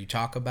I heard you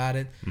talk about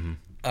it.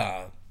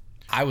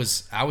 I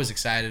was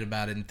excited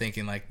about it and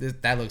thinking like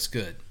that looks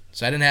good.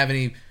 So I didn't have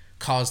any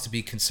cause to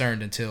be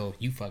concerned until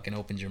you fucking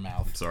opened your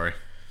mouth. Sorry.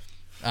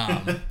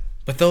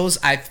 But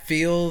I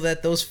feel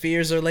that those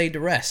fears are laid to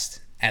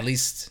rest, at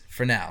least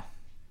for now.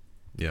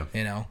 Yeah.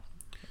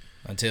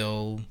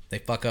 Until they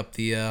fuck up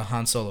the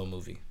Han Solo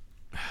movie.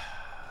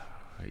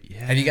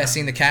 Yeah. Have you guys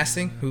seen the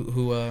casting?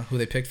 Who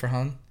they picked for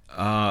Han?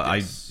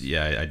 I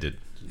did.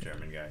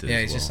 German guy.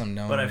 Yeah, he's just some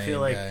known. But I feel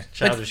like guy.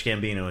 Childish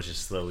Gambino is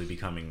just slowly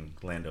becoming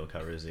Lando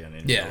Calrissian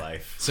in real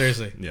life.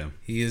 Seriously. Yeah.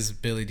 He is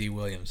Billy D.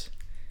 Williams.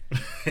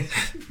 He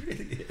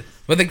really is.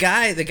 But the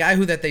guy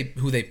who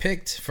they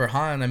picked for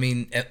Han, I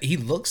mean, he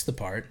looks the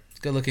part.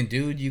 Good looking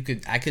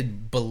dude. I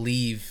could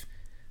believe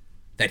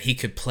that he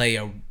could play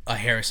a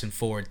Harrison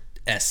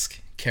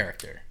Ford-esque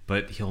character.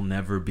 But he'll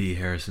never be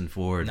Harrison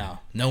Ford.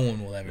 No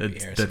one will ever be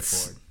Harrison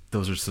Ford.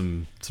 Those are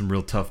some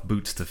real tough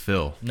boots to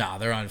fill. Nah,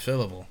 they're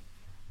unfillable.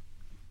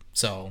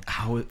 So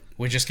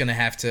we're just gonna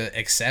have to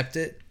accept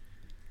it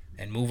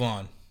and move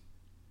on,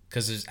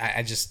 because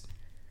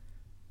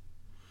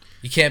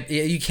you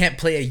can't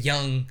play a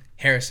young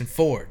Harrison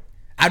Ford.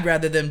 I'd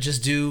rather them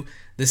just do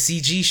the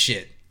CG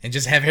shit and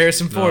just have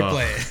Harrison Ford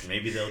play it.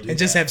 Maybe they'll do and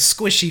just have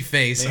squishy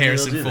face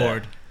Harrison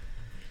Ford.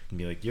 And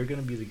be like, you're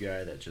gonna be the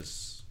guy that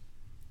just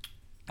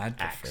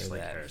acts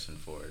like Harrison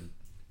Ford,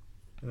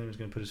 and then he's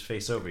gonna put his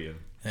face over you.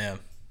 Yeah.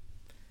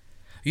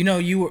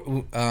 You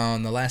were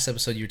on the last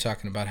episode. You were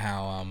talking about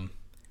how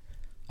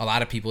a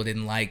lot of people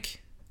didn't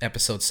like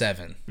Episode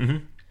 7,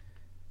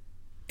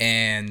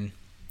 and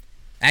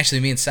actually,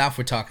 me and South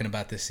were talking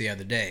about this the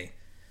other day.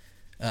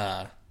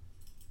 The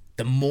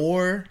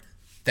more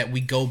that we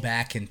go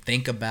back and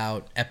think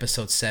about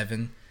Episode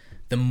 7,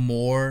 the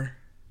more,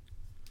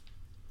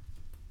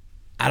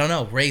 I don't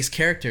know, Rey's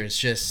character is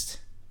just,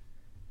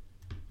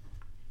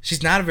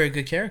 she's not a very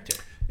good character.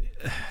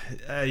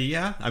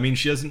 Yeah, I mean,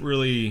 she doesn't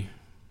really.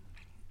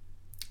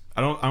 I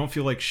don't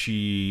feel like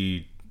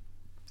she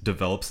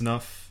develops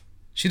enough.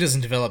 She doesn't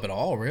develop at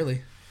all,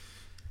 really.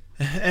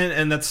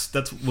 And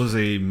that was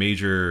a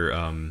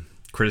major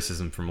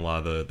criticism from a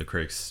lot of the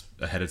critics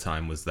ahead of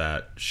time, was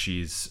that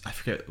she's, I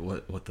forget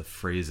what the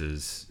phrase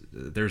is.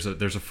 There's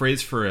a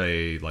phrase for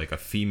a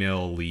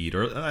female lead,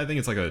 or I think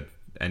it's like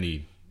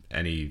any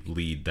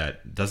lead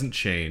that doesn't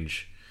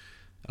change,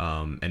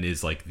 and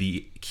is like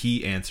the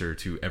key answer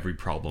to every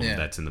problem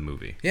that's in the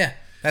movie. Yeah,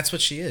 that's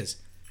what she is.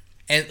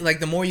 And like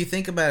the more you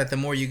think about it, the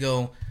more you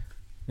go,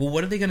 well,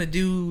 what are they gonna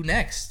do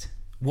next?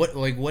 What's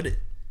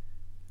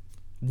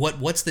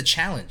the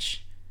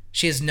challenge?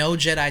 She has no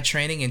Jedi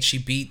training, and she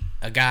beat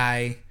a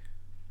guy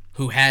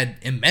who had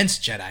immense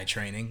Jedi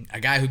training,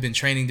 a guy who'd been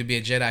training to be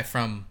a Jedi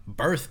from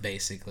birth,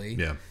 basically.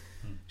 Yeah.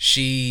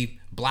 She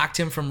blocked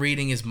him from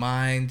reading his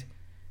mind.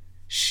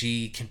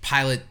 She can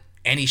pilot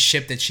any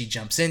ship that she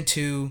jumps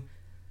into.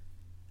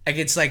 Like,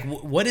 it's like,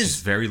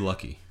 she's very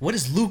lucky. What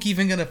is Luke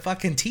even gonna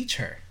fucking teach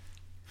her?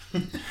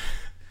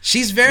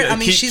 She's very. I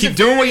mean, keep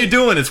doing what you're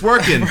doing. It's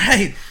working.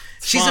 Right.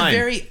 She's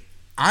fine.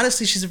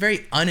 Honestly, she's a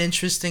very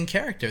uninteresting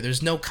character.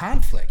 There's no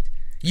conflict.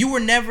 You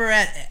were never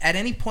at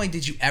any point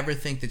did you ever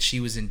think that she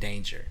was in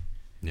danger?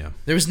 Yeah.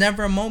 There was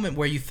never a moment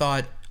where you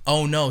thought,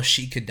 "Oh no,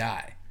 she could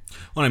die."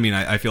 Well, I mean,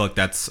 I feel like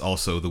that's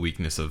also the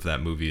weakness of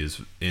that movie,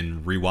 is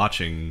in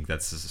rewatching.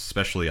 That's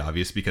especially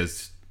obvious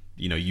because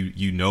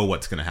you know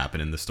what's going to happen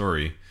in the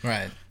story.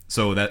 Right.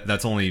 So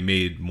that's only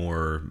made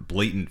more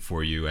blatant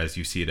for you as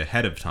you see it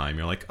ahead of time.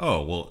 You're like,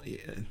 oh, well,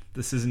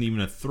 this isn't even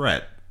a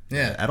threat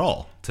at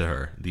all to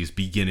her. These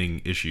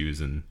beginning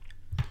issues and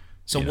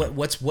so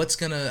what's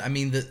gonna? I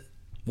mean,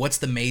 what's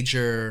the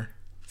major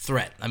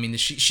threat? I mean,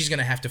 she's going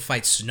to have to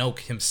fight Snoke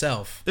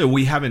himself.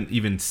 We haven't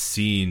even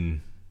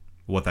seen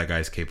what that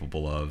guy's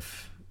capable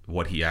of,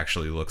 what he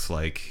actually looks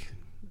like,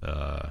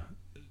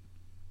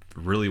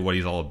 really what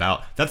he's all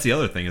about. That's the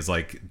other thing is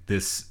like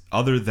this,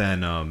 other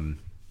than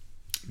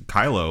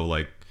Kylo,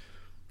 like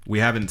we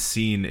haven't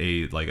seen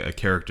a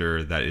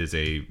character that is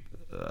a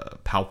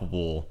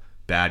palpable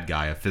bad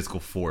guy, a physical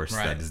force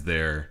that is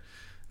there,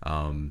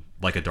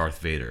 like a Darth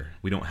Vader.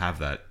 We don't have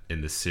that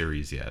in this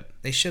series yet.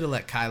 They should have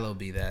let Kylo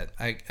be that.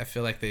 I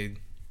feel like they,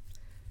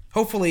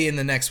 hopefully in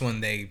the next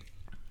one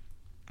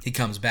he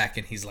comes back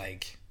and he's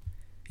like,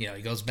 he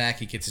goes back,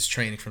 he gets his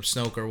training from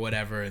Snoke or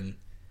whatever, and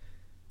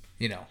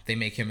they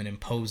make him an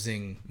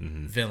imposing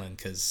villain,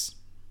 because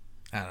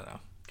I don't know.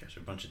 Gosh, a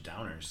bunch of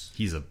downers.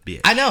 He's a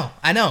bitch. I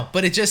know,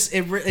 but it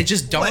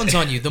just dawns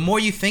on you. The more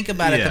you think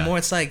about it, the more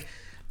it's like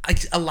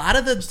a lot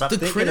of the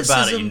criticism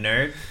about it, you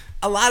nerd.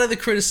 A lot of the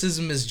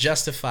criticism is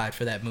justified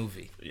for that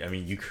movie. I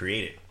mean, you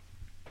create it.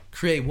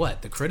 Create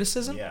what? The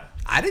criticism? Yeah.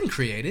 I didn't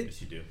create it.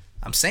 Yes, you do.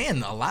 I'm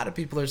saying a lot of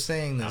people are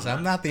saying this.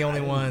 I'm not the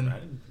only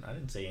one. I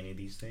didn't say any of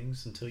these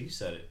things until you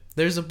said it.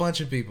 There's a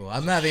bunch of people.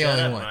 I'm not the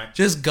only one. Mike.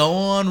 Just go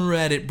on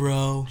Reddit,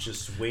 bro.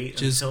 Just wait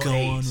Just until go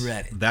 8. on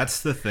Reddit.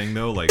 That's the thing,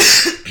 though. Like,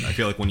 I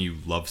feel like when you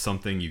love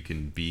something, you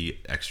can be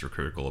extra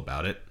critical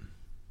about it.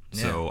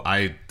 Yeah. So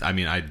I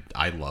mean,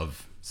 I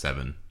love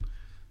 7.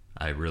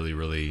 I really,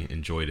 really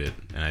enjoyed it,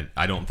 and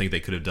I don't think they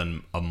could have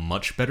done a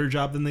much better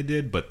job than they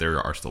did, but there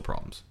are still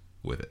problems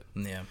with it.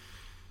 Yeah.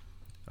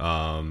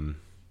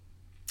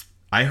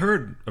 I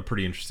heard a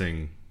pretty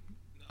interesting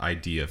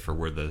idea for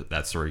where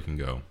that story can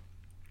go.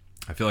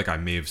 I feel like I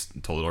may have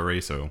told it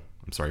already, so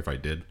I'm sorry if I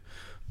did.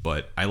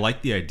 But I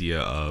like the idea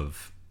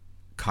of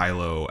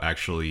Kylo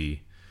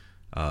actually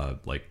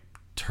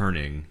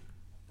turning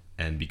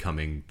and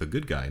becoming the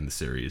good guy in the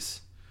series.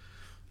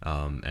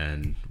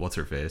 And what's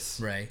her face?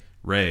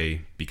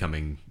 Rey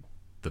becoming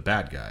the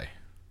bad guy.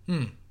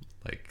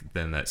 Like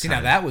then that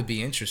now that would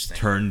be interesting.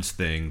 Turns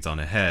things on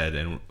a head,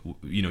 and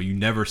you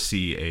never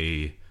see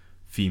a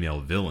female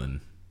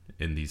villain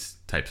in these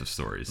types of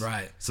stories,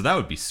 right? So that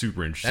would be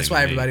super interesting. That's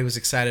why everybody was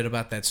excited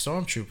about that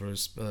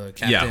Stormtroopers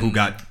captain. Who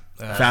got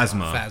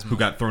Phasma, who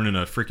got thrown in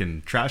a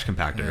freaking trash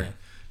compactor,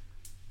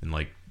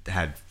 and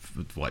had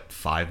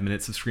 5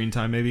 minutes of screen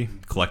time maybe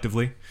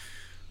collectively.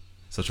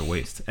 Such a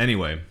waste.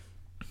 Anyway,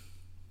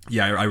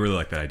 I really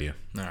like that idea.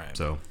 All right.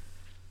 So,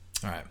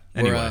 all right.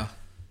 Anyway,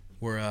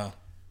 we're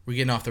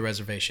getting off the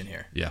reservation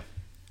here. Yeah.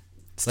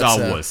 Star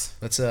Wars.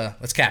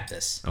 Let's cap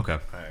this. Okay. All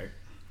right.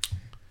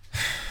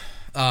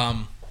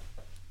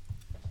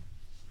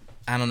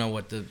 I don't know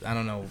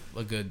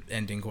a good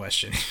ending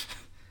question.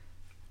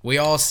 We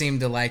all seem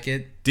to like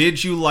it.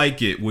 Did you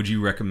like it? Would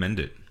you recommend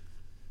it?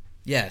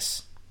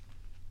 Yes.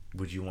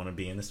 Would you want to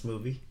be in this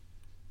movie?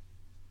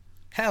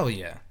 Hell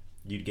yeah.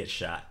 You'd get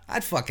shot.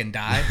 I'd fucking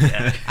die.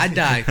 I'd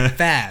die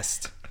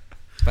fast.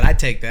 But I'd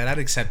take that. I'd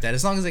accept that.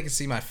 As long as I can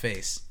see my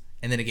face.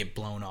 And then it get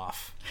blown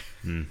off.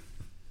 I'm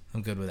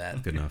good with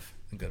that. Good enough.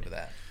 I'm good with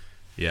that.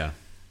 Yeah.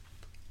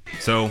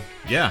 So,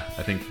 I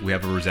think we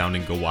have a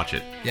resounding go watch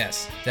it.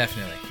 Yes,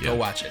 definitely. Yeah. Go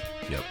watch it.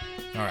 Yep.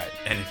 All right.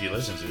 And if you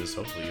listen to this,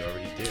 hopefully you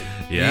already did.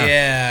 Yeah.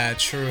 Yeah,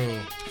 true.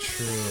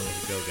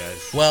 Go,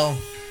 guys. Well,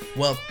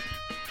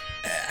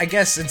 I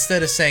guess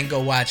instead of saying go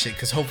watch it,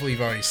 because hopefully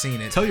you've already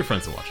seen it. Tell your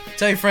friends to watch it.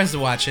 Tell your friends to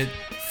watch it.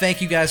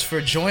 Thank you guys for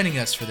joining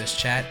us for this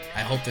chat.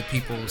 I hope that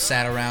people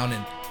sat around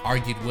and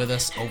argued with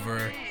us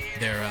over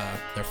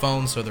their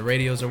phones or their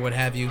radios or what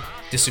have you,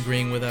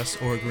 disagreeing with us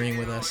or agreeing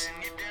with us.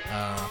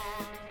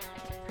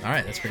 All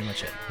right, that's pretty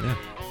much it. Yeah.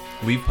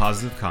 Leave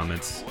positive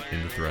comments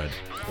in the thread.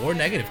 Or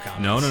negative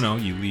comments. No.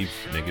 You leave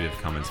negative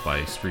comments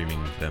by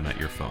streaming them at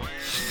your phone.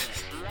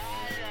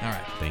 All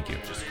right. Thank you.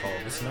 Just call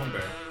this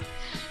number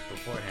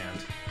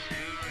beforehand.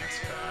 That's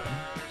for Adam.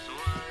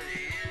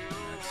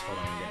 Hold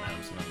on, I'm getting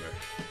Adam's number.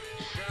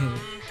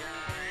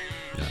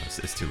 No,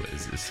 it's too late.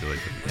 It's too late.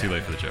 Too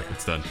late for the joke.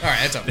 It's done. All right,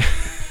 that's over.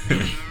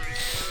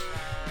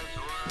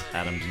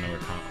 Adam's number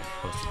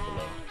posted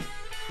below.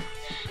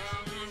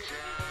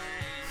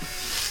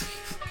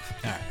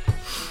 All right.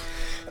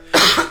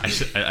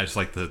 I just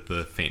like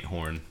the faint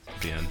horn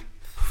at the end.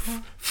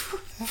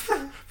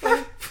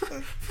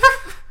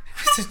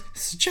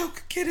 It's a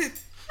joke. Get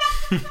it?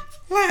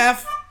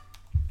 Laugh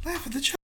at the joke.